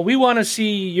 well, we want to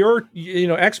see your,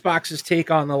 Xbox's take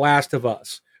on The Last of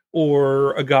Us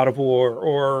or a God of War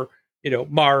or,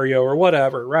 Mario or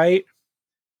whatever, right?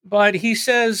 But he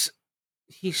said,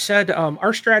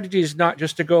 our strategy is not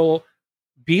just to go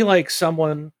be like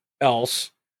someone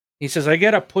else. He says, I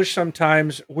get a push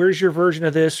sometimes. Where's your version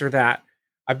of this or that?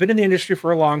 I've been in the industry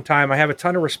for a long time. I have a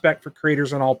ton of respect for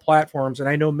creators on all platforms, and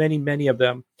I know many, many of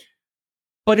them.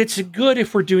 But it's good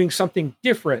if we're doing something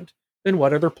different than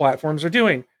what other platforms are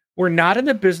doing. We're not in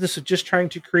the business of just trying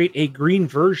to create a green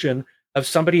version of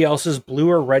somebody else's blue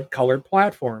or red colored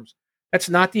platforms. That's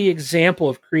not the example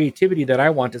of creativity that I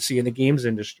want to see in the games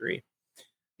industry.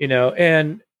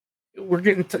 And we're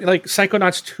getting like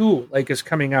Psychonauts 2 is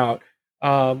coming out.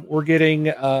 We're getting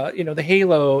the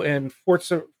Halo and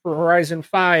Forza for Horizon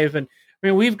 5, and I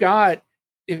mean we've got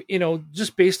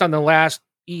just based on the last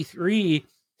E3,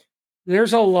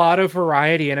 there's a lot of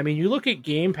variety. And I mean, you look at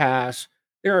Game Pass,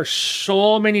 there are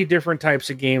so many different types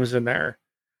of games in there.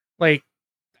 Like,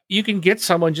 you can get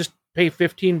someone just pay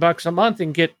 $15 a month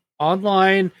and get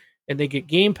online, and they get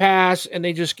Game Pass, and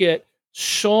they just get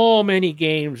so many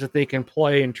games that they can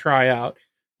play and try out.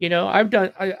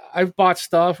 I've bought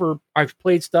stuff, or I've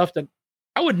played stuff that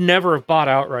I would never have bought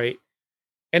outright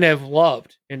and have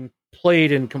loved and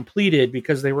played and completed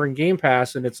because they were in Game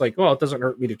Pass, and it's like, well, it doesn't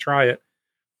hurt me to try it.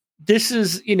 This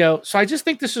is, so I just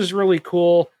think this is really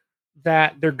cool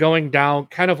that they're going down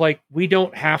kind of like we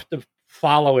don't have to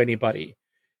follow anybody.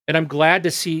 And I'm glad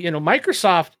to see,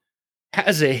 Microsoft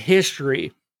has a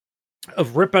history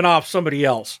of ripping off somebody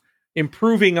else,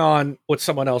 improving on what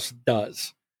someone else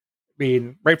does. I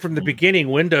mean, right from the beginning,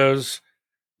 Windows,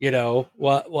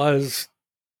 what was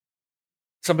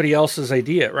somebody else's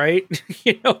idea, right?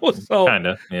 So kind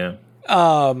of, yeah.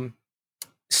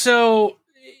 So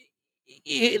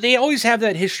they alwaze have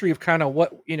that history of kind of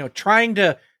what, trying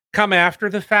to come after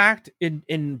the fact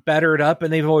and better it up,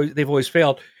 and they've always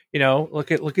failed.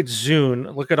 Look at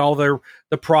Zune, look at all the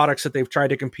products that they've tried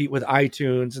to compete with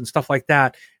iTunes and stuff like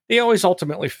that. They always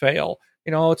ultimately fail.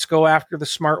 Let's go after the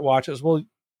smartwatches. Well,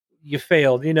 you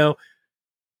failed.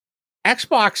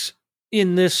 Xbox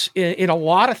in a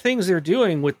lot of things they're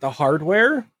doing with the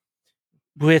hardware,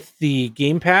 with the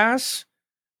Game Pass,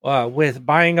 with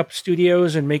buying up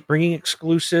studios and bringing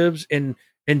exclusives and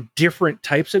different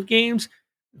types of games.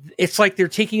 It's like they're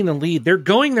taking the lead. They're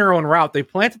going their own route. They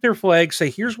planted their flag, say,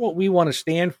 here's what we want to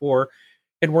stand for,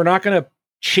 and we're not going to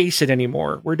chase it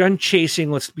anymore. We're done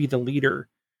chasing. Let's be the leader.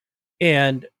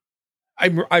 And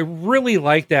I really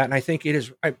like that. And I think it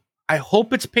is, I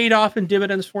hope it's paid off in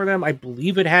dividends for them. I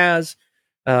believe it has.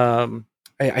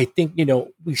 I think,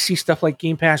 we see stuff like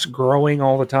Game Pass growing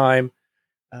all the time.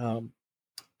 I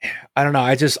don't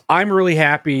know. I'm really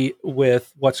happy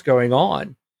with what's going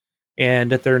on,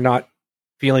 and that they're not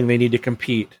feeling they need to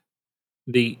compete.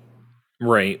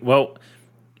 Right. Well,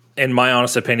 in my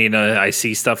honest opinion, I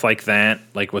see stuff like that,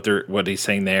 like what he's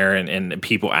saying there, and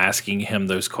people asking him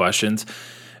those questions.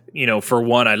 For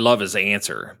one, I love his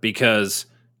answer, because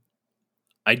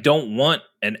I don't want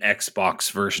an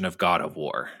Xbox version of God of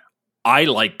War. I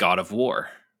like God of War.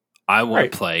 I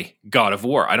want to play God of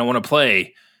War. I don't want to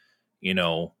play,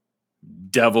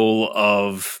 Devil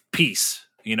of Peace.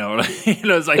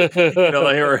 It's like,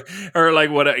 or like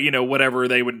what, whatever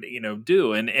they would,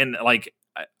 do. And like,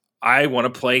 I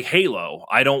want to play Halo.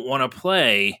 I don't want to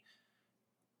play,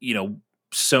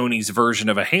 Sony's version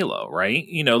of a Halo, right?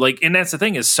 And that's the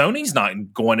thing, is Sony's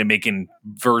not going to making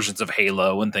versions of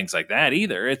Halo and things like that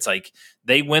either. It's like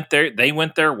they went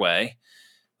their way.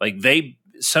 Like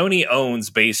Sony owns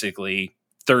basically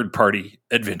third-party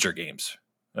adventure games.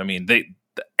 I mean,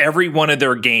 every one of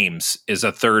their games is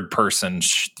a third-person,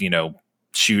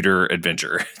 shooter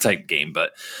adventure type game.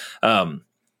 But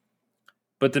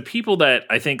the people that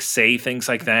I think say things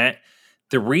like that,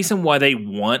 the reason why they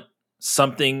want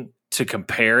something to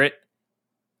compare it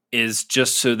is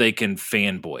just so they can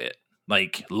fanboy it.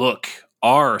 Like, look,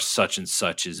 our such and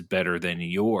such is better than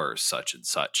your such and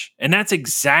such. And that's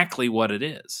exactly what it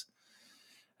is.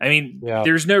 I mean,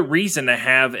 There's no reason to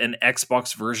have an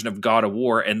Xbox version of God of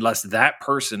War unless that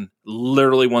person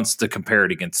literally wants to compare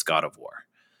it against God of War.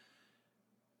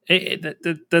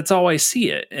 That's all I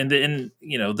see it. And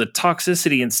the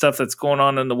toxicity and stuff that's going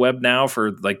on the web now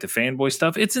for like the fanboy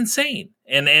stuff, it's insane.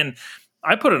 And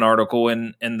I put an article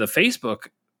in the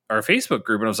our Facebook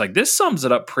group, and I was like, this sums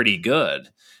it up pretty good.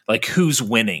 Like, who's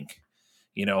winning?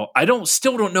 I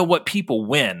still don't know what people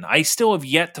win. I still have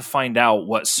yet to find out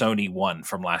what Sony won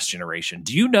from last generation.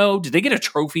 Do you know? Did they get a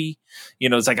trophy?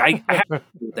 It's like, I have to know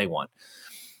what they won.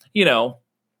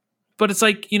 But it's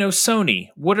like, Sony,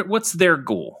 what's their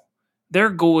goal? Their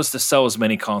goal is to sell as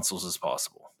many consoles as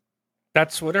possible.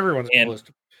 That's what everyone's goal is,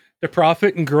 to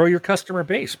profit and grow your customer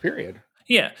base, period.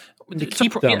 Yeah. To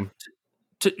keep them.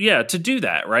 To do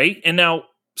that, right? And now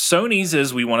Sony's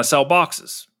is, we want to sell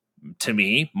boxes. To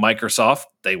me, Microsoft,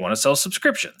 they want to sell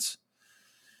subscriptions,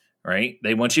 right?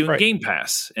 They want you in Game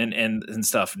Pass and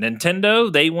stuff.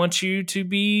 Nintendo, they want you to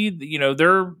be,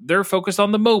 they're focused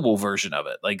on the mobile version of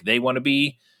it. Like, they want to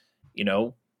be,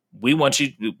 we want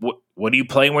you, what are you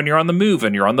playing when you're on the move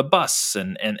and you're on the bus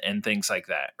and things like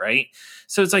that, right?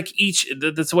 So it's like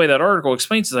that's the way that article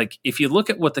explains, is like, if you look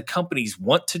at what the companies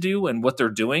want to do and what they're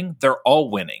doing, they're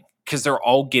all winning because they're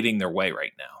all getting their way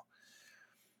right now.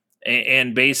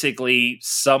 And basically,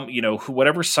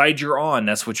 whatever side you're on,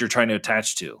 that's what you're trying to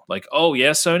attach to. Like, oh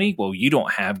yeah, Sony, well, you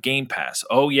don't have Game Pass.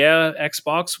 Oh yeah,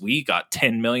 Xbox, we got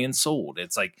 10 million sold.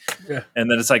 It's like, yeah.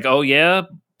 And then it's like, oh yeah,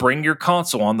 bring your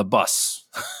console on the bus.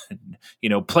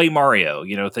 Play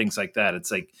Mario. Things like that.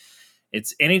 It's like,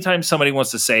 it's anytime somebody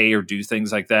wants to say or do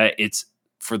things like that, it's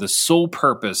for the sole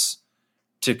purpose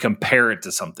to compare it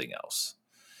to something else.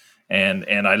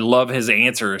 And I love his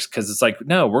answers, because it's like,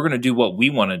 no, we're going to do what we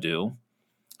want to do.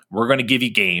 We're going to give you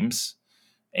games,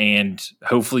 and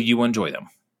hopefully you enjoy them.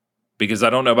 Because I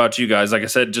don't know about you guys. Like I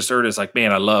said, just heard, it's like,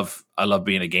 man, I love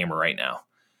being a gamer right now.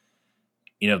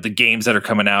 The games that are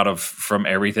coming out from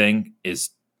everything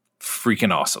is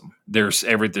freaking awesome. There's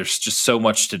just so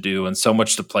much to do and so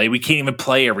much to play. We can't even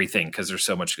play everything because there's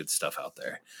so much good stuff out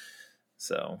there.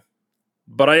 So,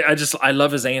 but I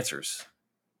love his answers.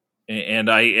 And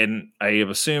I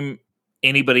assume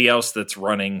anybody else that's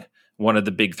running one of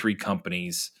the big three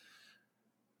companies,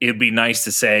 it'd be nice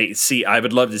to I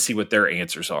would love to see what their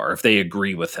answers are, if they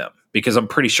agree with him, because I'm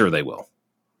pretty sure they will.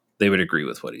 They would agree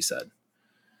with what he said.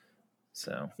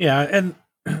 So yeah, and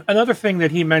another thing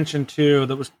that he mentioned too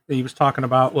that he was talking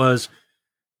about was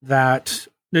that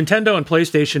Nintendo and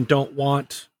PlayStation don't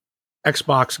want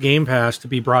Xbox Game Pass to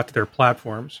be brought to their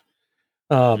platforms,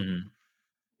 and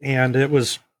it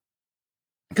was.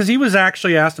 Because he was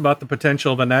actually asked about the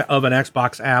potential of an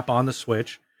Xbox app on the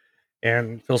Switch,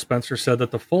 and Phil Spencer said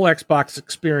that the full Xbox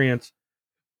experience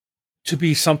to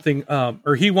be something,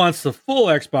 or he wants the full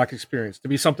Xbox experience to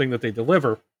be something that they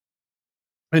deliver,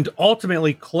 and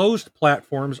ultimately closed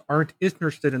platforms aren't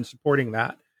interested in supporting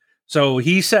that. So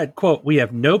he said, quote, "We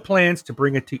have no plans to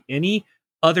bring it to any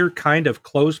other kind of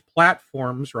closed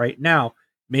platforms right now,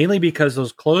 mainly because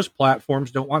those closed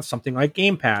platforms don't want something like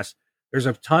Game Pass. There's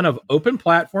a ton of open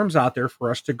platforms out there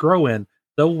for us to grow in,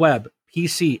 the web,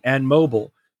 PC, and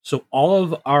mobile. So all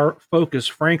of our focus,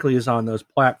 frankly, is on those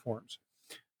platforms."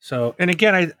 So, and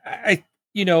again,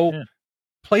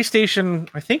 PlayStation,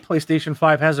 I think PlayStation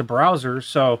 5 has a browser.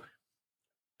 So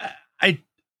I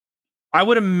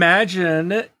would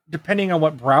imagine, depending on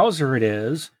what browser it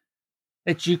is,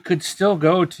 that you could still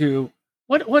go to,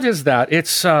 what is that?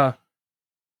 It's,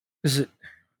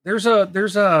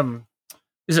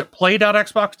 is it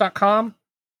play.xbox.com?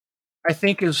 I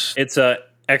think it's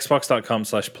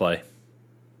xbox.com/play.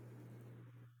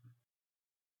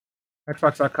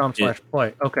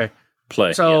 Xbox.com/play. Okay.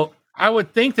 Play. So yeah. I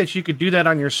would think that you could do that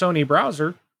on your Sony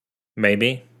browser.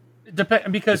 Maybe.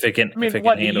 Because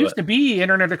what it used to be,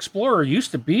 Internet Explorer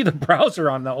used to be the browser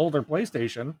on the older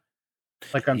PlayStation,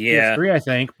 like on PS3, I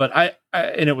think. But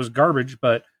and it was garbage.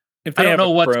 But I don't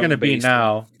know what's going to be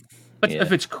now. But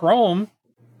if it's Chrome,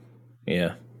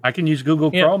 yeah, I can use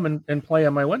Google Chrome and play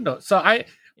on my Windows. So I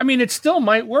mean, it still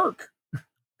might work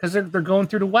because they're going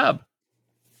through the web.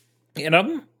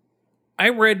 And I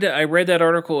read that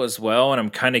article as well, and I'm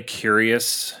kind of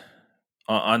curious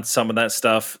on some of that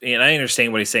stuff. And I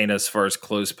understand what he's saying as far as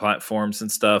closed platforms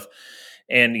and stuff.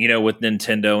 And with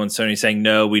Nintendo and Sony saying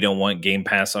no, we don't want Game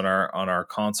Pass on our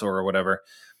console or whatever.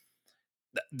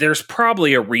 There's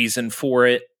probably a reason for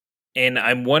it, and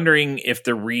I'm wondering if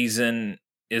the reason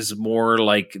is more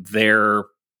like they're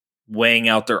weighing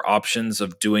out their options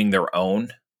of doing their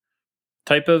own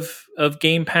type of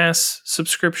Game Pass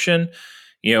subscription.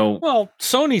 Well,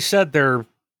 Sony said they're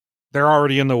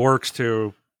already in the works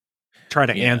to try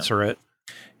to answer it.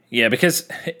 Yeah, because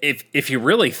if you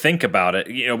really think about it,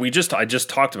 I just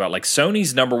talked about, like,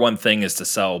 Sony's number one thing is to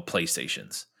sell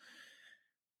PlayStations.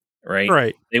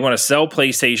 Right. They want to sell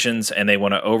PlayStations, and they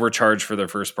want to overcharge for their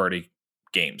first party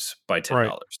games by $10.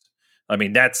 Right. I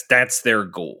mean, that's their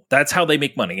goal. That's how they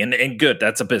make money. And good,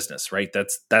 that's a business, right?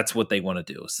 That's what they want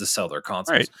to do, is to sell their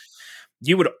consoles. Right.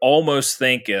 You would almost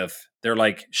think if they're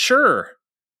like, sure,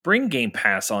 bring Game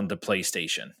Pass onto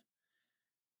PlayStation.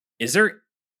 Is there,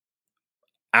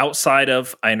 outside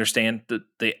of, I understand the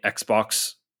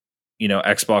Xbox,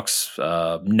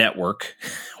 Xbox network,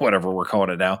 whatever we're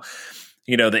calling it now,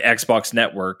 the Xbox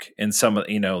network and some of,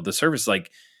 the service,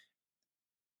 like,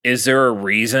 is there a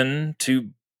reason to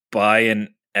buy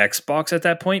an Xbox at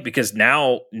that point? Because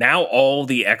now all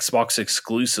the Xbox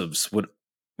exclusives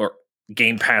or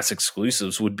Game Pass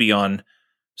exclusives would be on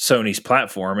Sony's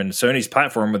platform, and Sony's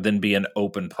platform would then be an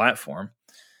open platform.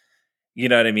 You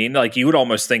know what I mean? Like, you would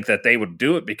almost think that they would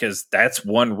do it because that's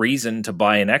one reason to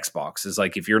buy an Xbox, is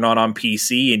like, if you're not on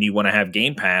PC and you want to have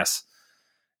Game Pass,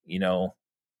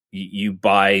 you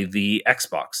buy the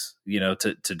Xbox,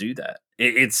 to do that.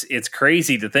 It's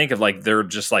crazy to think of, like, they're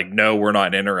just like, no, we're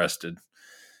not interested,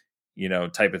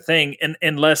 type of thing. And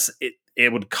unless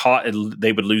it would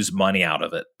they would lose money out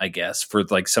of it, I guess, for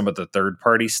like some of the third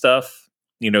party stuff,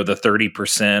 the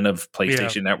 30% of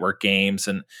PlayStation Network games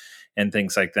and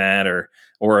things like that,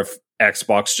 or if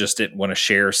Xbox just didn't want to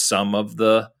share some of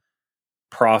the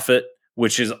profit,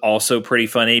 which is also pretty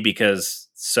funny because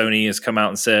Sony has come out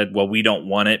and said, well, we don't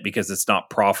want it because it's not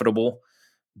profitable.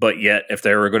 But yet, if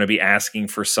they were going to be asking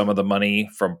for some of the money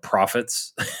from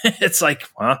profits, it's like,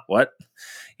 huh, what?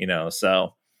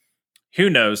 So who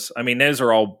knows? I mean, those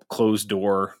are all closed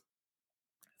door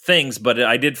things, but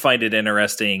I did find it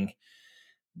interesting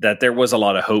that there was a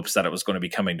lot of hopes that it was going to be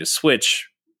coming to Switch,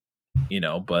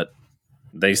 but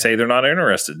they say they're not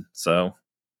interested. So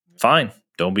fine,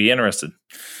 don't be interested.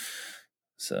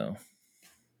 So,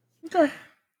 okay.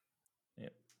 Yeah.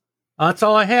 That's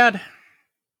all I had.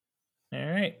 All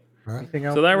right.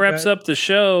 So that wraps up the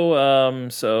show.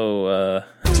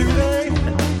 Today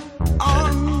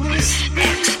on this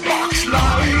Xbox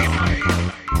Live,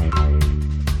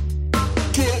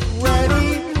 get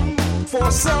ready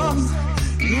for some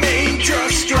major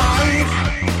strife.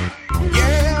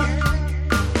 Yeah,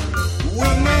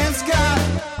 Wingman's got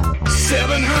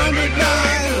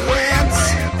 709 wins.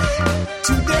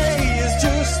 Today is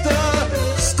just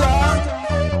the start.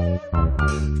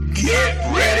 Get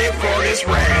ready for this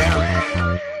rant.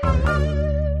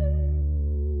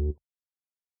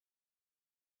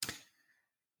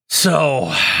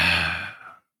 So,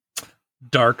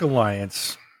 Dark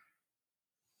Alliance.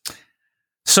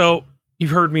 So, you've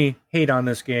heard me hate on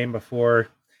this game before.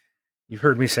 You've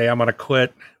heard me say I'm going to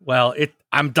quit. Well,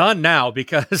 I'm done now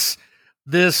because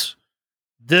this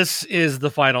is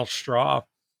the final straw.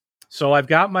 So, I've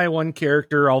got my one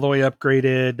character all the way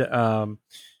upgraded,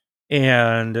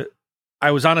 and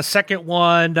I was on a second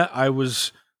one. I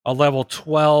was a level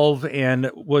 12 and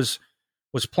was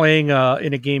playing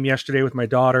in a game yesterday with my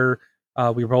daughter.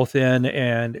 We were both in,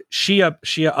 and she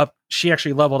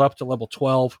actually leveled up to level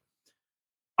 12.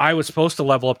 I was supposed to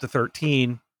level up to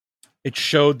 13. It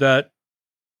showed that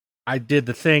I did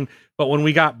the thing, but when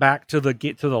we got back to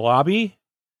the lobby,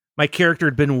 my character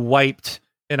had been wiped,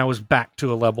 and I was back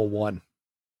to a level 1.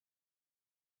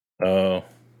 Oh.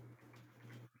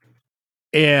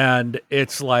 And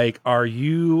it's like, are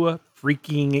you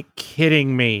freaking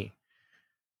kidding me?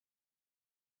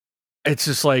 It's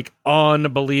just like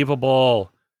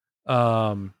unbelievable.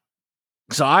 So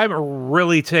I'm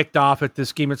really ticked off at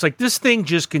this game. It's like this thing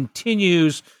just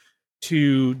continues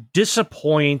to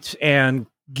disappoint and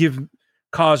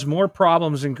cause more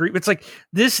problems and grief. It's like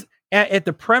this at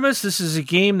the premise. This is a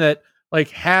game that like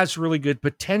has really good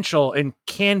potential and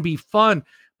can be fun.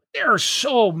 There are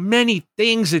so many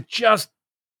things that just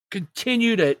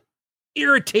continue to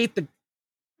irritate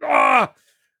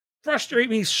frustrate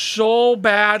me so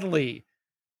badly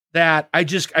that I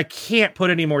can't put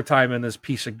any more time in this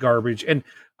piece of garbage. And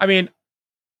I mean,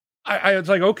 I was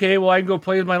like, okay, well, I can go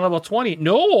play with my level 20.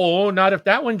 No, not if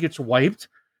that one gets wiped.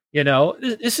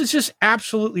 This is just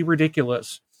absolutely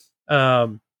ridiculous.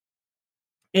 And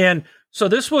so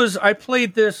I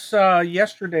played this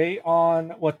yesterday on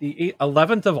the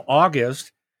 11th of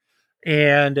August,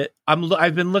 and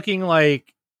I've been looking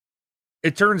like,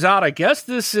 it turns out, I guess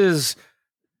this is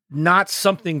not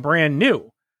something brand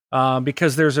new,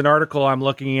 because there's an article I'm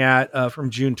looking at from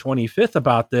June 25th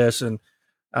about this, and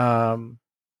there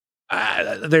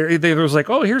was like,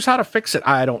 oh, here's how to fix it.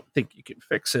 I don't think you can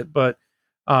fix it, but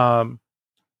yeah,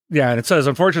 and it says,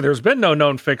 unfortunately, there's been no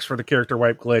known fix for the character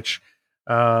wipe glitch,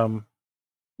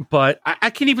 but I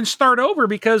can't even start over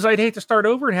because I'd hate to start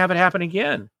over and have it happen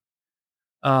again.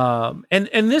 And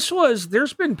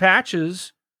there's been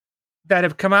patches that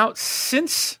have come out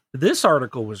since this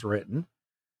article was written,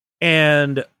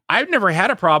 and I've never had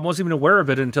a problem. Wasn't even aware of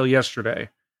it until yesterday.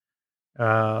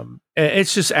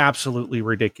 It's just absolutely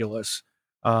ridiculous.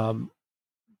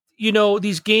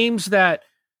 These games that,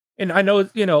 and I know,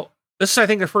 this is, I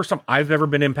think, the first time I've ever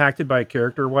been impacted by a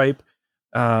character wipe.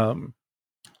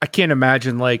 I can't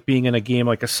imagine like being in a game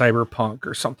like a Cyberpunk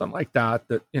or something like that,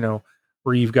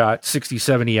 where you've got 60,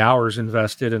 70 hours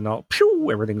invested and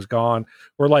everything's gone.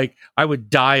 Or like, I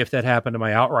would die if that happened to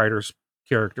my Outriders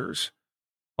characters.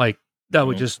 Like, that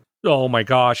would just, oh my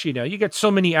gosh, you get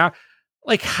so many hours.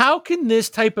 Like, how can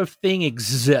this type of thing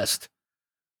exist?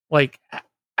 Like,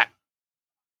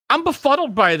 I'm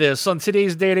befuddled by this on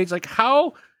today's day and age. Like,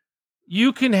 how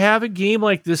you can have a game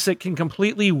like this that can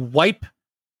completely wipe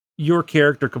your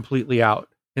character completely out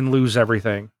and lose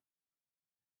everything.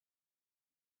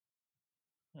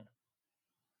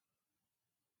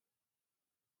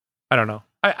 I don't know.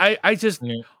 I just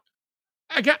Yeah.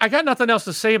 I got nothing else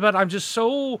to say about it. I'm just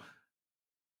so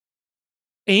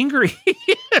angry,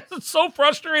 so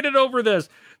frustrated over this.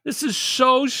 This is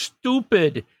so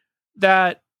stupid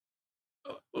that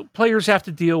players have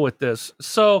to deal with this.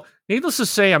 So, needless to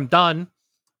say, I'm done.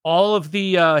 All of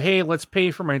the hey, let's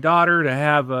pay for my daughter to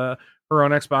have her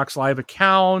own Xbox Live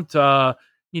account.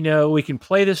 We can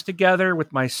play this together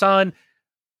with my son.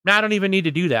 Now, I don't even need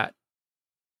to do that.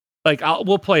 Like,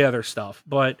 we'll play other stuff,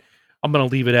 but I'm going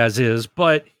to leave it as is.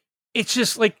 But it's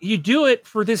just like, you do it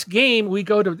for this game. We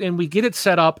go to and we get it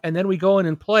set up, and then we go in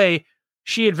and play.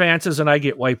 She advances, and I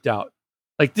get wiped out.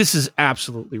 Like, this is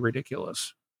absolutely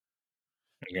ridiculous.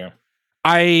 Yeah.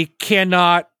 I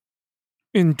cannot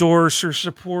endorse or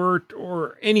support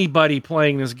or anybody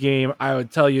playing this game. I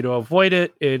would tell you to avoid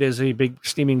it. It is a big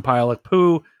steaming pile of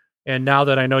poo. And now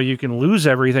that I know you can lose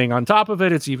everything on top of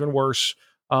it, it's even worse.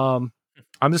 I'm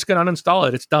just going to uninstall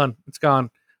it. It's done. It's gone.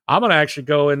 I'm going to actually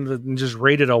go in and just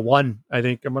rate it a 1. I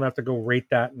think I'm going to have to go rate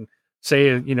that and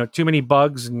say, too many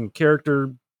bugs and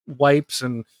character wipes.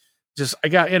 And just, I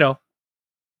got to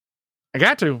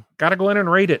go in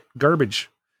and rate it. Garbage.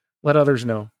 Let others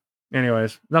know.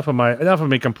 Anyways, enough of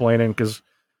me complaining, because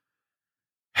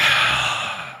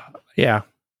yeah,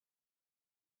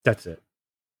 that's it.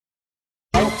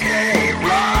 Okay,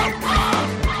 Rob,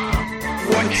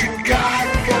 what you got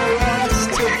for us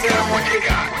today? What you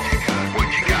got for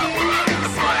us to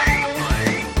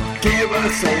play? Give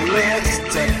us a list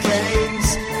of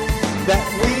games that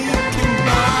we can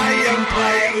buy and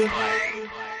play.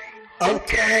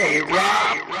 Okay,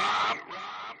 Rob.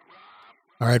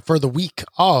 All right, for the week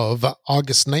of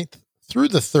August 9th through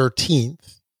the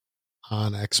 13th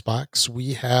on Xbox,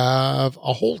 we have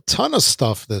a whole ton of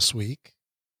stuff this week.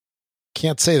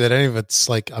 Can't say that any of it's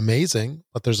like amazing,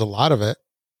 but there's a lot of it.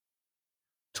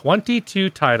 22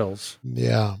 titles.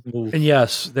 Yeah. And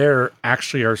yes, there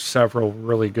actually are several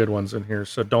really good ones in here.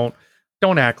 So don't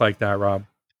act like that, Rob.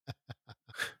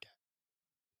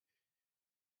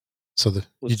 So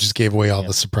you just gave away all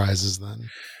the surprises then.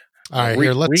 All right,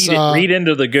 here, let's read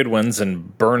into the good ones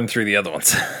and burn through the other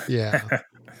ones. Yeah.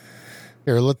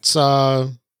 Here, let's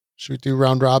should we do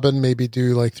round robin? Maybe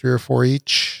do like 3 or 4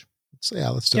 each.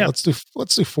 Let's do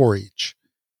 4 each.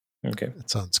 Okay. That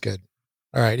sounds good.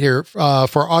 All right, here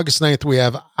for August 9th, we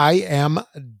have I Am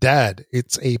Dead.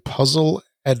 It's a puzzle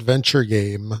adventure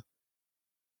game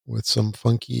with some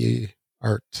funky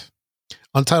art.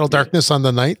 Untitled Darkness on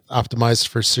the 9th, optimized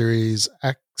for Series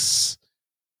X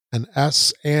and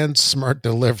S and smart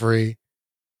delivery.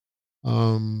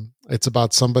 It's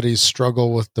about somebody's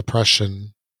struggle with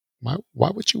depression. Why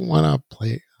would you want to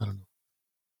play? I don't know.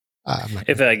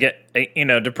 If I get,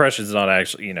 depression is not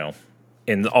actually,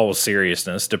 in all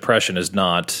seriousness, depression is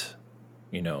not,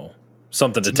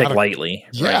 something to take lightly.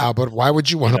 Yeah, right? But why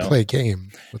would you want to play a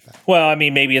game with that? Well, I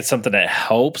mean, maybe it's something that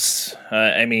helps.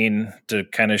 To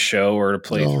kind of show or to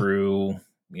play through,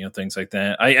 things like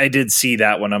that. I did see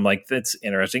that one. I'm like, that's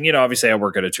interesting. Obviously I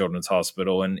work at a children's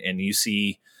hospital and you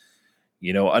see,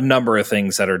 a number of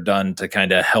things that are done to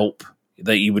kind of help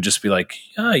that you would just be like,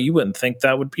 you wouldn't think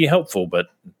that would be helpful, but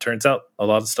it turns out a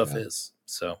lot of stuff is.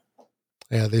 So,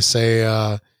 yeah, they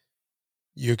say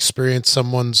you experience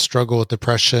someone's struggle with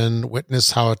depression,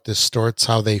 witness how it distorts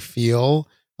how they feel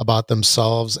about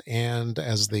themselves and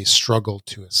as they struggle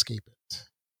to escape it.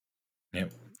 Yeah.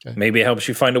 Okay. Maybe it helps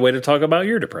you find a way to talk about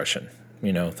your depression,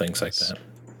 things like that.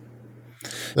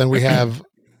 Then we have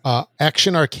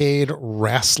Action Arcade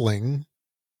Wrestling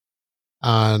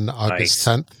on August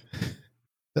 10th.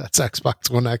 That's Xbox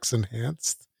One X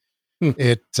enhanced.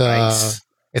 It's a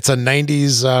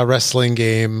 90s wrestling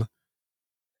game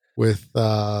with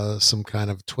some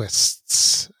kind of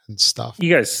twists and stuff. Do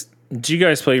you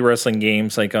guys play wrestling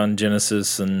games like on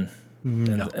Genesis and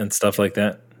stuff like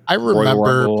that? I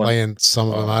remember playing some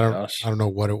of them. I don't know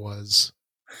what it was.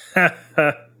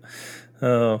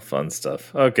 Oh, fun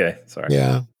stuff. Okay, sorry.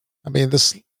 Yeah. I mean,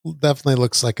 this definitely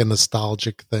looks like a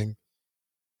nostalgic thing.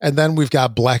 And then we've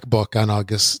got Black Book on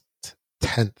August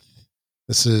 10th.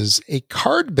 This is a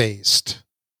card-based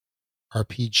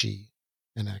RPG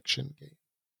and action game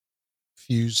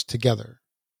fused together.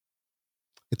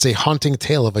 It's a haunting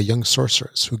tale of a young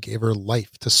sorceress who gave her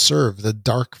life to serve the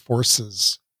dark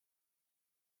forces.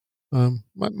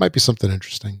 Might be something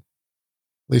interesting.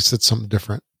 At least it's something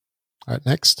different. All right,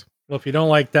 next. Well, if you don't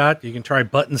like that, you can try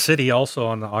Button City also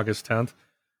on August 10th.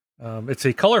 It's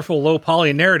a colorful,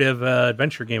 low-poly narrative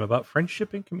adventure game about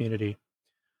friendship and community.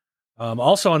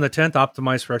 Also on the 10th,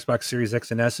 optimized for Xbox Series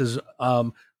X and S, is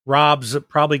Rob's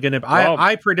probably going to...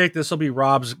 I predict this will be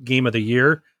Rob's game of the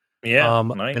year. Yeah,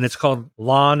 nice. And it's called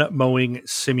Lawn Mowing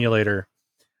Simulator.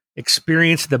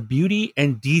 Experience the beauty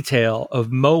and detail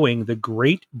of mowing the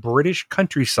great British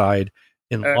countryside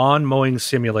in Lawn Mowing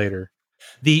Simulator.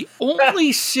 The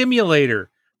only simulator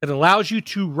that allows you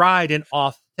to ride an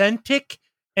authentic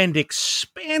and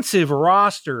expansive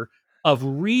roster of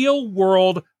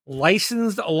real-world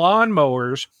licensed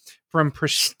lawnmowers from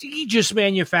prestigious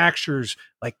manufacturers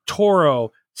like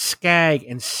Toro, Skag,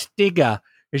 and Stiga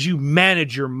as you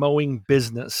manage your mowing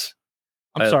business.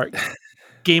 I'm sorry.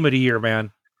 Game of the year,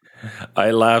 man.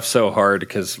 I laugh so hard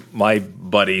because my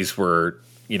buddies were,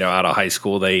 out of high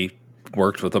school. They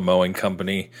worked with a mowing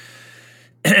company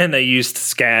and they used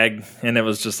Skag, and it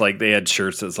was just like they had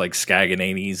shirts that's like Skagging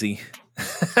ain't easy.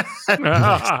 So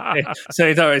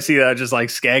anytime I see that, just like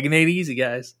Skagging ain't easy,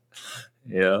 guys.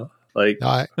 Yeah. Like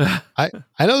No, I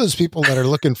know there's people that are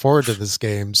looking forward to this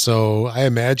game, so I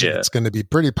imagine it's going to be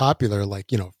pretty popular, like,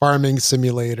 Farming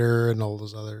Simulator and all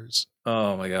those others.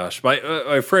 Oh my gosh.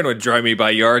 My friend would drive me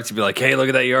by yards and be like, "Hey, look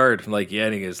at that yard." I'm like, "Yeah,"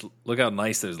 and he goes, "Look how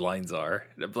nice those lines are."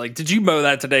 And I'm like, "Did you mow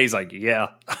that today?" He's like, "Yeah."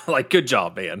 Like, "Good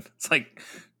job, man." It's like,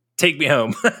 take me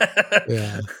home.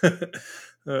 Yeah.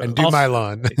 And do my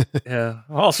lawn. Yeah.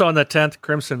 Also on the 10th,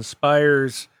 Crimson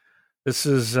Spires. This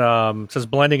is says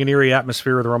blending an eerie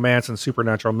atmosphere with romance and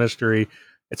supernatural mystery.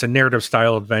 It's a narrative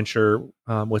style adventure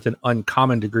with an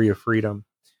uncommon degree of freedom.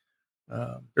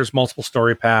 There's multiple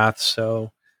story paths,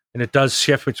 and it does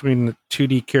shift between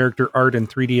 2D character art and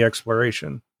 3D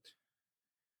exploration.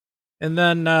 And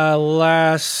then another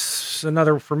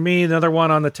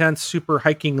one on the 10th, Super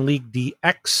Hiking League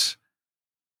DX.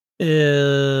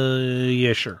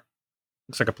 Yeah, sure.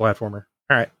 Looks like a platformer.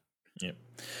 All right.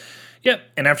 Yep.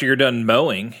 And after you're done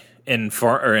mowing in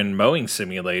Mowing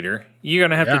Simulator, you're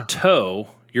going to have to tow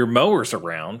your mowers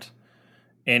around,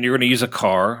 and you're going to use a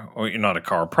car, or not a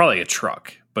car, probably a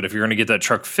truck. But if you're going to get that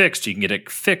truck fixed, you can get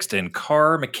it fixed in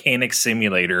Car Mechanic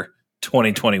Simulator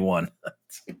 2021.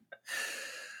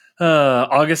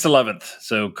 August 11th.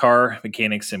 So Car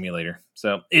Mechanic Simulator.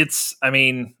 So I've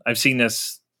seen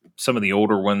some of the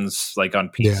older ones like on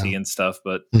PC and stuff,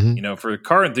 but for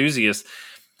car enthusiasts,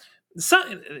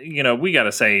 we got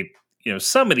to say,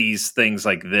 some of these things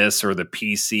like this, or the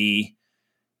PC,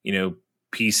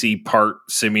 PC part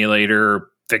simulator,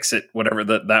 fix it, whatever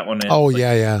that one is. Oh,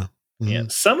 yeah. Mm-hmm. Yeah.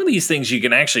 Some of these things you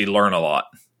can actually learn a lot,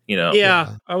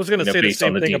 Yeah. I was going to say the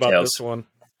same thing about this one.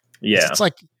 Yeah.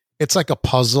 It's like a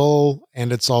puzzle,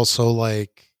 and it's also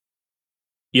like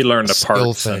you learn the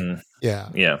parts thing. Yeah.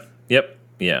 Yep.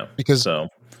 Yeah. Because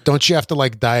don't you have to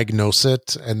like diagnose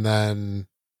it and then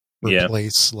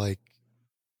replace like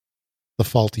the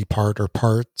faulty part or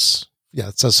parts? Yeah,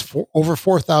 it says over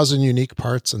 4,000 unique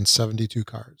parts and 72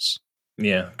 cars.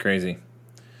 Yeah, crazy.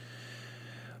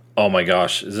 Oh my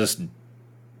gosh, is this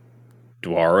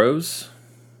Dwaros?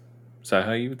 Is that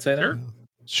how you would say that?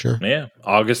 Sure. Yeah,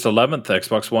 August 11th,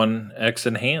 Xbox One X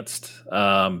Enhanced.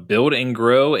 Build and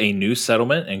grow a new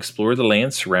settlement and explore the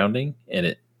land surrounding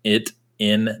it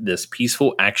in this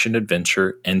peaceful action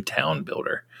adventure and town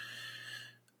builder.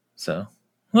 So,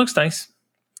 looks nice.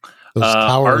 Those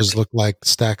towers look like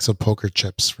stacks of poker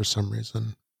chips for some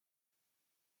reason.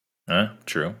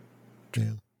 True.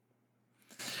 Yeah.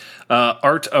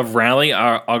 Art of Rally,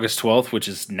 August 12th, which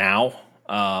is now,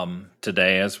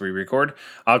 today as we record.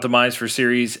 Optimized for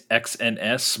Series X and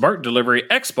S. Smart delivery,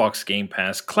 Xbox Game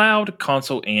Pass, cloud,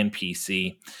 console, and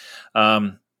PC.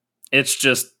 It's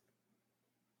just,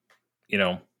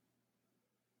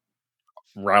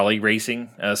 rally racing.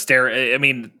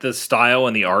 The style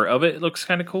and the art of it looks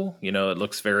kind of cool. It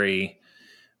looks very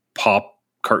pop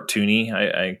cartoony,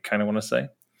 I kind of want to say.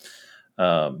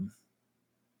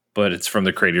 But it's from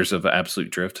the creators of Absolute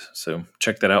Drift. So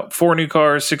check that out. 4 new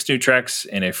cars, 6 new tracks,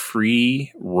 and a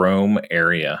free roam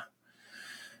area.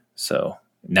 So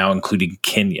now including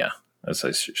Kenya, as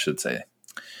I should say.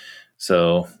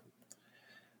 So,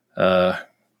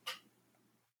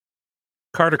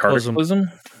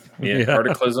 Cataclysm. Yeah,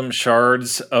 Cataclysm,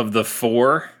 Shards of the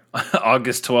 4,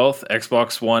 August 12th,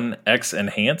 Xbox One X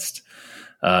Enhanced.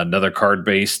 Another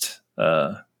card-based,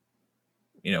 battle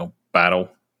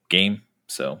game.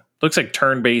 So looks like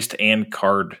turn-based and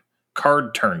card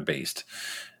turn-based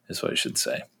is what I should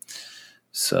say.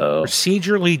 So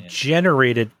procedurally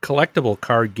generated collectible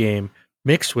card game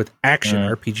mixed with action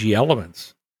RPG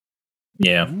elements.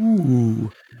 Yeah.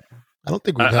 Ooh. I don't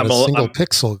think we've had a single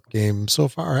pixel game so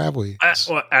far, have we?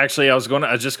 Actually, I was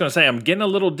just going to say I'm getting a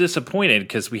little disappointed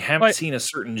because we haven't seen a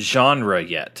certain genre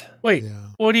yet. Wait,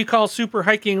 what do you call Super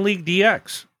Hiking League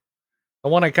DX? The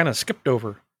one I kind of skipped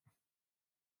over.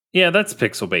 Yeah, that's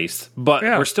pixel based, but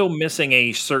we're still missing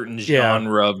a certain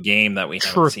genre of game that we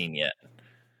haven't seen yet.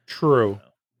 True.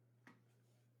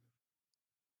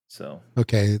 So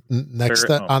Okay. Next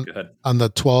go ahead. on the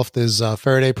 12th is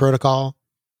Faraday Protocol,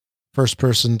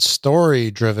 first-person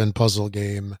story-driven puzzle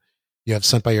game. You have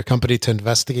sent by your company to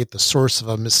investigate the source of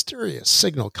a mysterious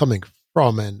signal coming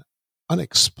from an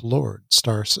unexplored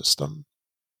star system.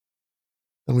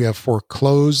 Then we have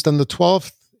Foreclosed on the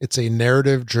 12th. It's a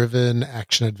narrative-driven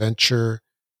action-adventure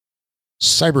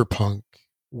cyberpunk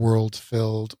world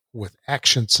filled with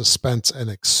action, suspense, and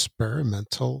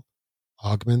experimental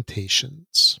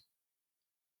augmentations.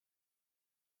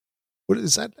 What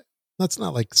is that? That's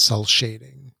not like cell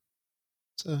shading.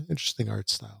 It's an interesting art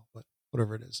style, but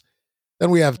whatever it is. Then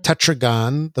we have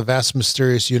Tetragon, the vast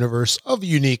mysterious universe of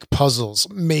unique puzzles,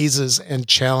 mazes, and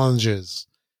challenges.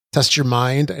 Test your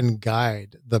mind and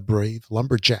guide the brave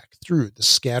lumberjack through the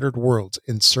scattered worlds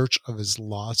in search of his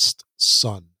lost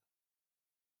son.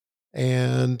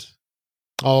 And,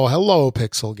 oh, hello,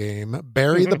 Pixel Game.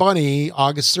 Barry the Bunny,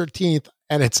 August 13th,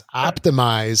 and it's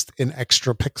optimized in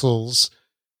extra pixels,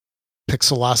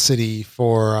 pixelosity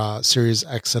for Series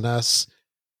X and S.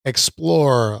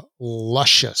 Explore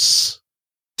luscious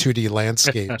 2D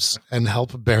landscapes and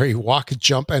help Barry walk,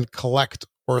 jump, and collect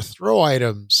or throw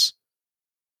items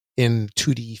in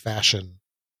 2D fashion.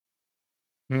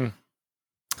 All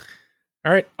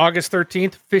right, August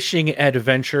 13th, Fishing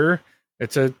Adventure.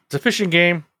 It's a fishing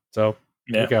game, so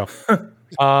here we go.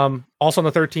 Also on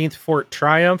the 13th, Fort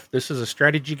Triumph. This is a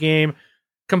strategy game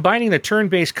combining the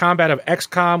turn-based combat of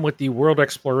XCOM with the world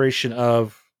exploration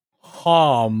of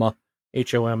HOMM,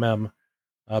 H-O-M-M.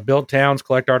 Build towns,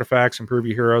 collect artifacts, improve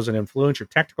your heroes, and influence your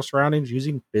tactical surroundings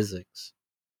using physics.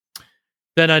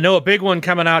 Then I know a big one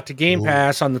coming out to Game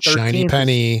Pass on the 13th. Shiny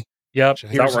Penny. Yep.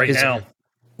 It's out right now.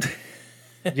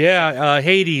 Yeah,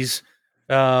 Hades.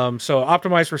 So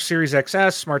optimized for Series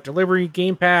XS, Smart Delivery,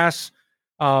 Game Pass.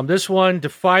 This one,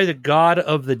 defy the god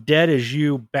of the dead as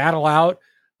you battle out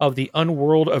of the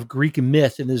unworld of Greek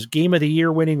myth in this Game of the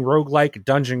Year winning roguelike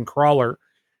dungeon crawler.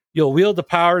 You'll wield the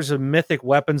powers of mythic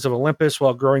weapons of Olympus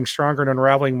while growing stronger and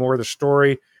unraveling more of the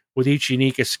story with each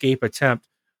unique escape attempt.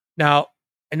 Now,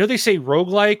 I know they say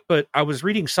roguelike, but I was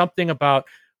reading something about,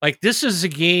 like, this is a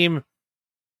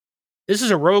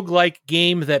roguelike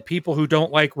game that people who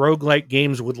don't like roguelike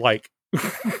games would like.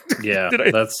 Yeah,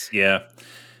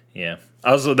 Yeah.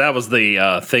 That was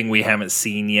the thing we haven't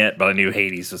seen yet, but I knew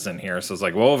Hades was in here. So it's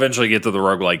like, we'll eventually get to the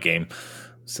roguelike game.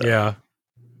 So, yeah.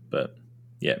 But,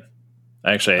 yeah.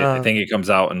 Actually, I think it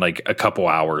comes out in like a couple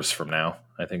hours from now.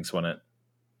 I think it's when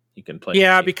you can play.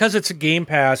 Yeah, because it's a Game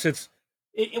Pass.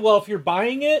 Well, if you're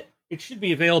buying it, it should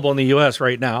be available in the US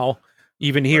right now.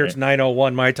 Even here, It's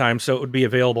 9:01 my time, so it would be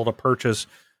available to purchase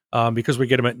because we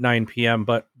get them at 9 p.m.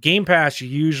 But Game Pass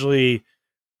usually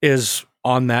is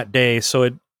on that day, so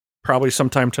it probably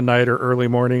sometime tonight or early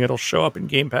morning it'll show up in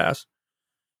Game Pass.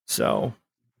 So,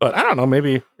 but I don't know.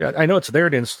 Maybe I know it's there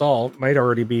to install. It might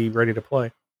already be ready to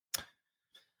play.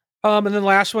 And then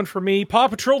last one for me, Paw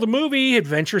Patrol the movie,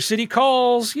 Adventure City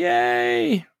Calls.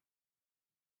 Yay!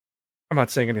 I'm not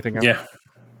saying anything else.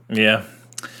 Yeah.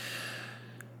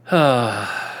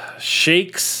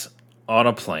 Shakes on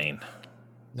a Plane.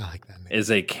 I like that name. Is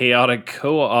a chaotic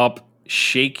co-op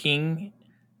shaking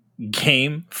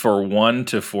game for 1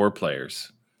 to 4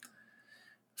 players.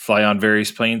 Fly on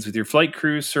various planes with your flight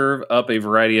crew, serve up a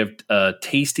variety of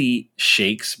tasty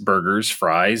shakes, burgers,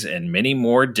 fries, and many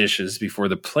more dishes before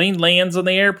the plane lands on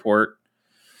the airport,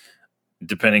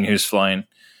 depending who's flying.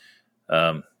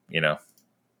 We'll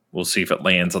see if it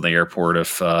lands on the airport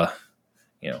if,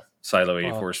 Silo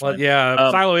 84 is flying.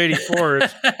 Silo 84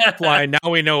 is flying.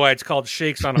 Now we know why it's called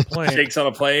Shakes on a Plane. Shakes on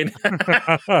a Plane.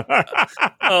 I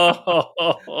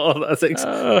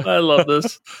love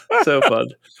this. So fun.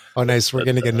 Oh, nice. We're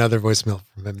going to get another voicemail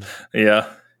from him. Yeah.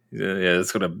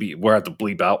 It's going to be, we'll have to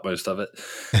bleep out most of it.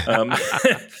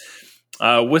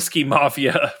 Whiskey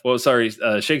Mafia.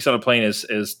 Shakes on a Plane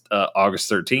is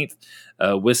August 13th.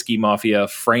 Whiskey Mafia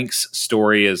Frank's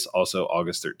story is also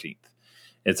August 13th.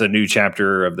 It's a new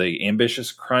chapter of the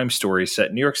ambitious crime story set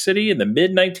in New York City in the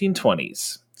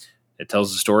mid-1920s. It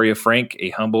tells the story of Frank, a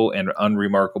humble and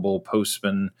unremarkable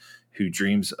postman who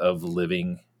dreams of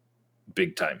living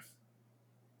big time.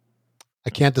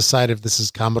 I can't decide if this is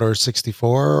Commodore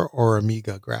 64 or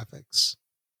Amiga graphics.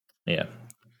 Yeah.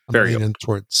 I'm leaning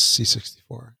towards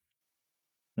C64.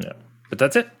 Yeah. But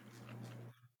that's it.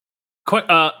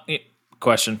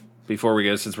 Question before we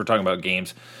go, since we're talking about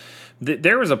games.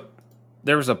 There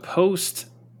was a post,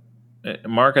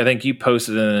 Mark, I think you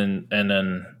posted it, and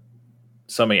then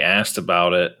somebody asked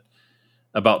about it,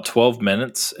 about 12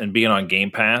 minutes and being on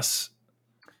Game Pass.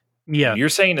 Yeah. You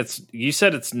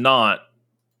said it's not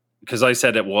because I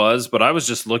said it was, but I was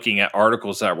just looking at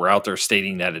articles that were out there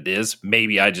stating that it is.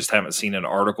 Maybe I just haven't seen an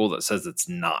article that says it's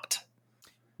not.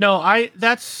 No,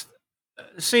 that's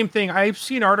the same thing. I've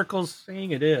seen articles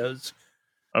saying it is.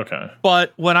 Okay.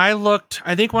 But when I looked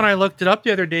it up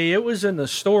the other day, it was in the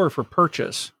store for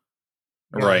purchase.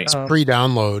 Yeah, Right. it's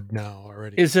pre-download now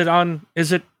already. Is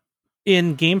it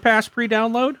in Game Pass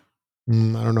pre-download? I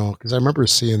don't know, because I remember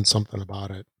seeing something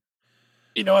about it.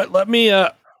 You know what? Let me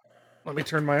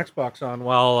turn my Xbox on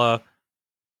while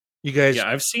you guys. Yeah,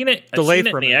 I've seen it. delay I've seen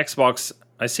it for in a the minute. Xbox.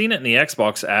 I've seen it in the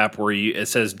Xbox app where it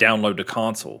says download to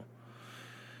console.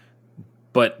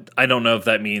 But I don't know if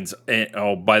that means,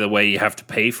 oh, by the way, you have to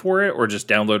pay for it or just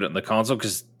download it in the console.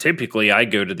 Because typically I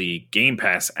go to the Game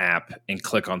Pass app and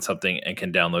click on something and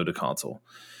can download a console.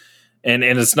 And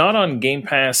it's not on Game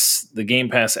Pass, the Game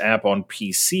Pass app on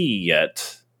PC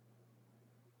yet.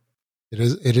 It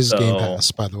is Game So-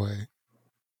 Pass, by the way.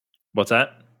 What's that?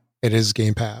 It is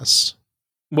Game Pass.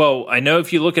 Well, I know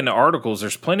if you look into articles,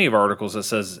 there's plenty of articles that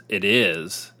says it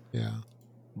is. Yeah.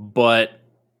 But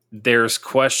there's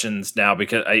questions now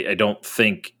because I don't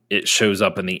think it shows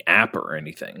up in the app or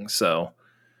anything. So,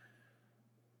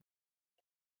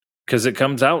 because it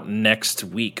comes out next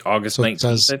week, August So it 19th,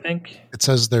 says- I think. It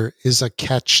says there is a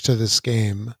catch to this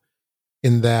game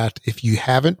in that if you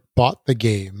haven't bought the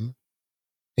game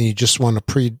and you just want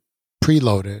to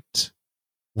preload it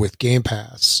with Game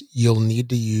Pass, you'll need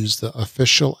to use the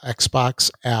official Xbox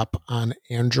app on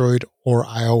Android or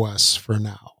iOS for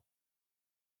now,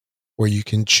 where you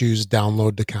can choose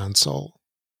download to console.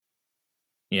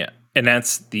 Yeah. And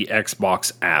that's the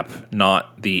Xbox app,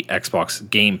 not the Xbox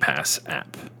Game Pass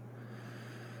app,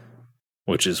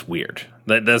 which is weird.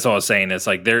 That's all I was saying. It's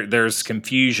like there's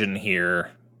confusion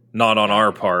here, not on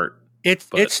our part. But-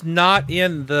 It's not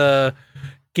in the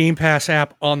Game Pass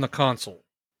app on the console.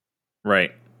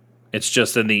 Right. It's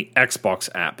just in the Xbox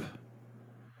app.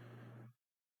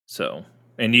 So,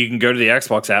 and you can go to the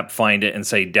Xbox app, find it, and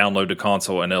say download to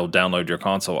console, and it'll download your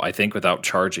console, I think, without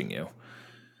charging you.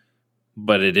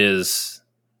 But it is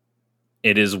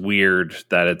weird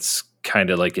that it's kind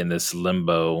of like in this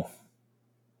limbo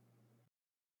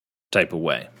type of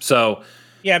way. So,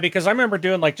 Yeah, because I remember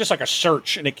doing just a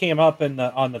search, and it came up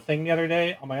on the thing the other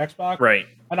day on my Xbox, right.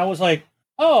 and I was like,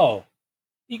 "Oh,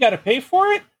 you got to pay for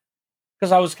it?"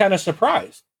 Because I was kind of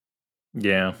surprised.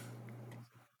 Yeah. But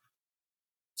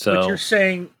So, you're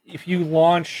saying if you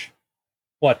launch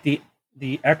the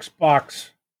Xbox,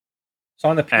 it's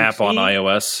on the PC? app on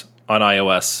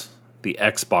iOS, the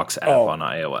Xbox app on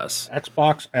iOS.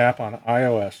 Xbox app on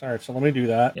iOS. All right, so let me do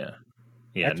that. Yeah.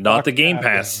 Yeah, Xbox not the Game app,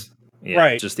 Pass. Yeah,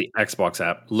 Right. just the Xbox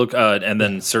app. Look, and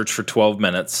then search for 12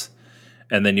 minutes,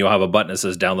 and then you'll have a button that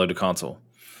says download to console.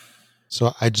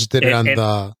 So I just did it on And-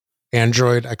 the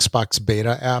Android Xbox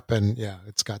beta app, and yeah,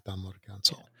 it's got download to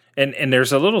console. And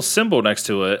there's a little symbol next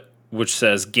to it which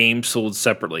says game sold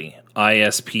separately.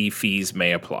 ISP fees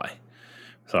may apply.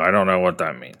 So I don't know what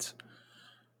that means.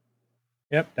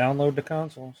 Yep, download the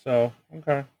console. So,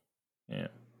 okay. Yeah.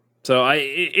 So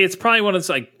it's probably one of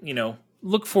those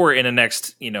look for it in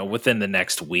within the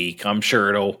next week. I'm sure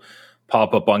it'll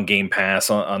pop up on Game Pass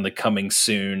on the coming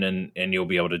soon, and you'll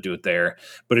be able to do it there.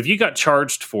 But if you got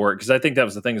charged for it, because I think that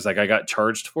was the thing, is I got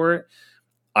charged for it,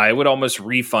 I would almost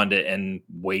refund it and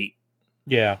wait.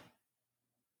 Yeah.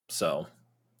 So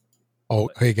Oh,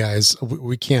 hey guys,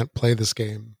 we can't play this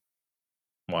game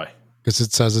why? because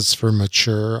it says it's for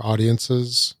mature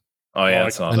audiences. Oh yeah, Oh,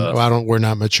 it's not And us. we're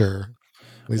not mature.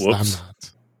 At least Whoops. I'm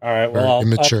not. All right, Very well, I'll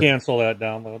immature. cancel that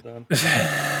download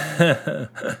then.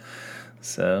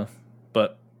 So,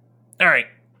 but all right,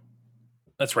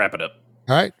 let's wrap it up.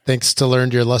 All right. Thanks to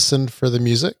Learned Your Lesson for the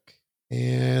music.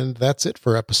 And that's it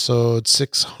for episode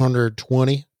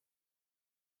 620.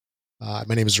 My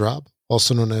name is Rob,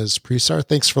 also known as Presar.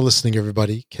 Thanks for listening,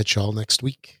 everybody. Catch y'all next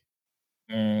week.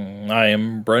 I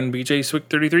am Brun BJ Swick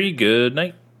 33. Good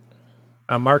night.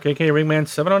 I'm Mark, a.k.a.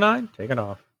 Ringman709, taking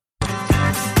off.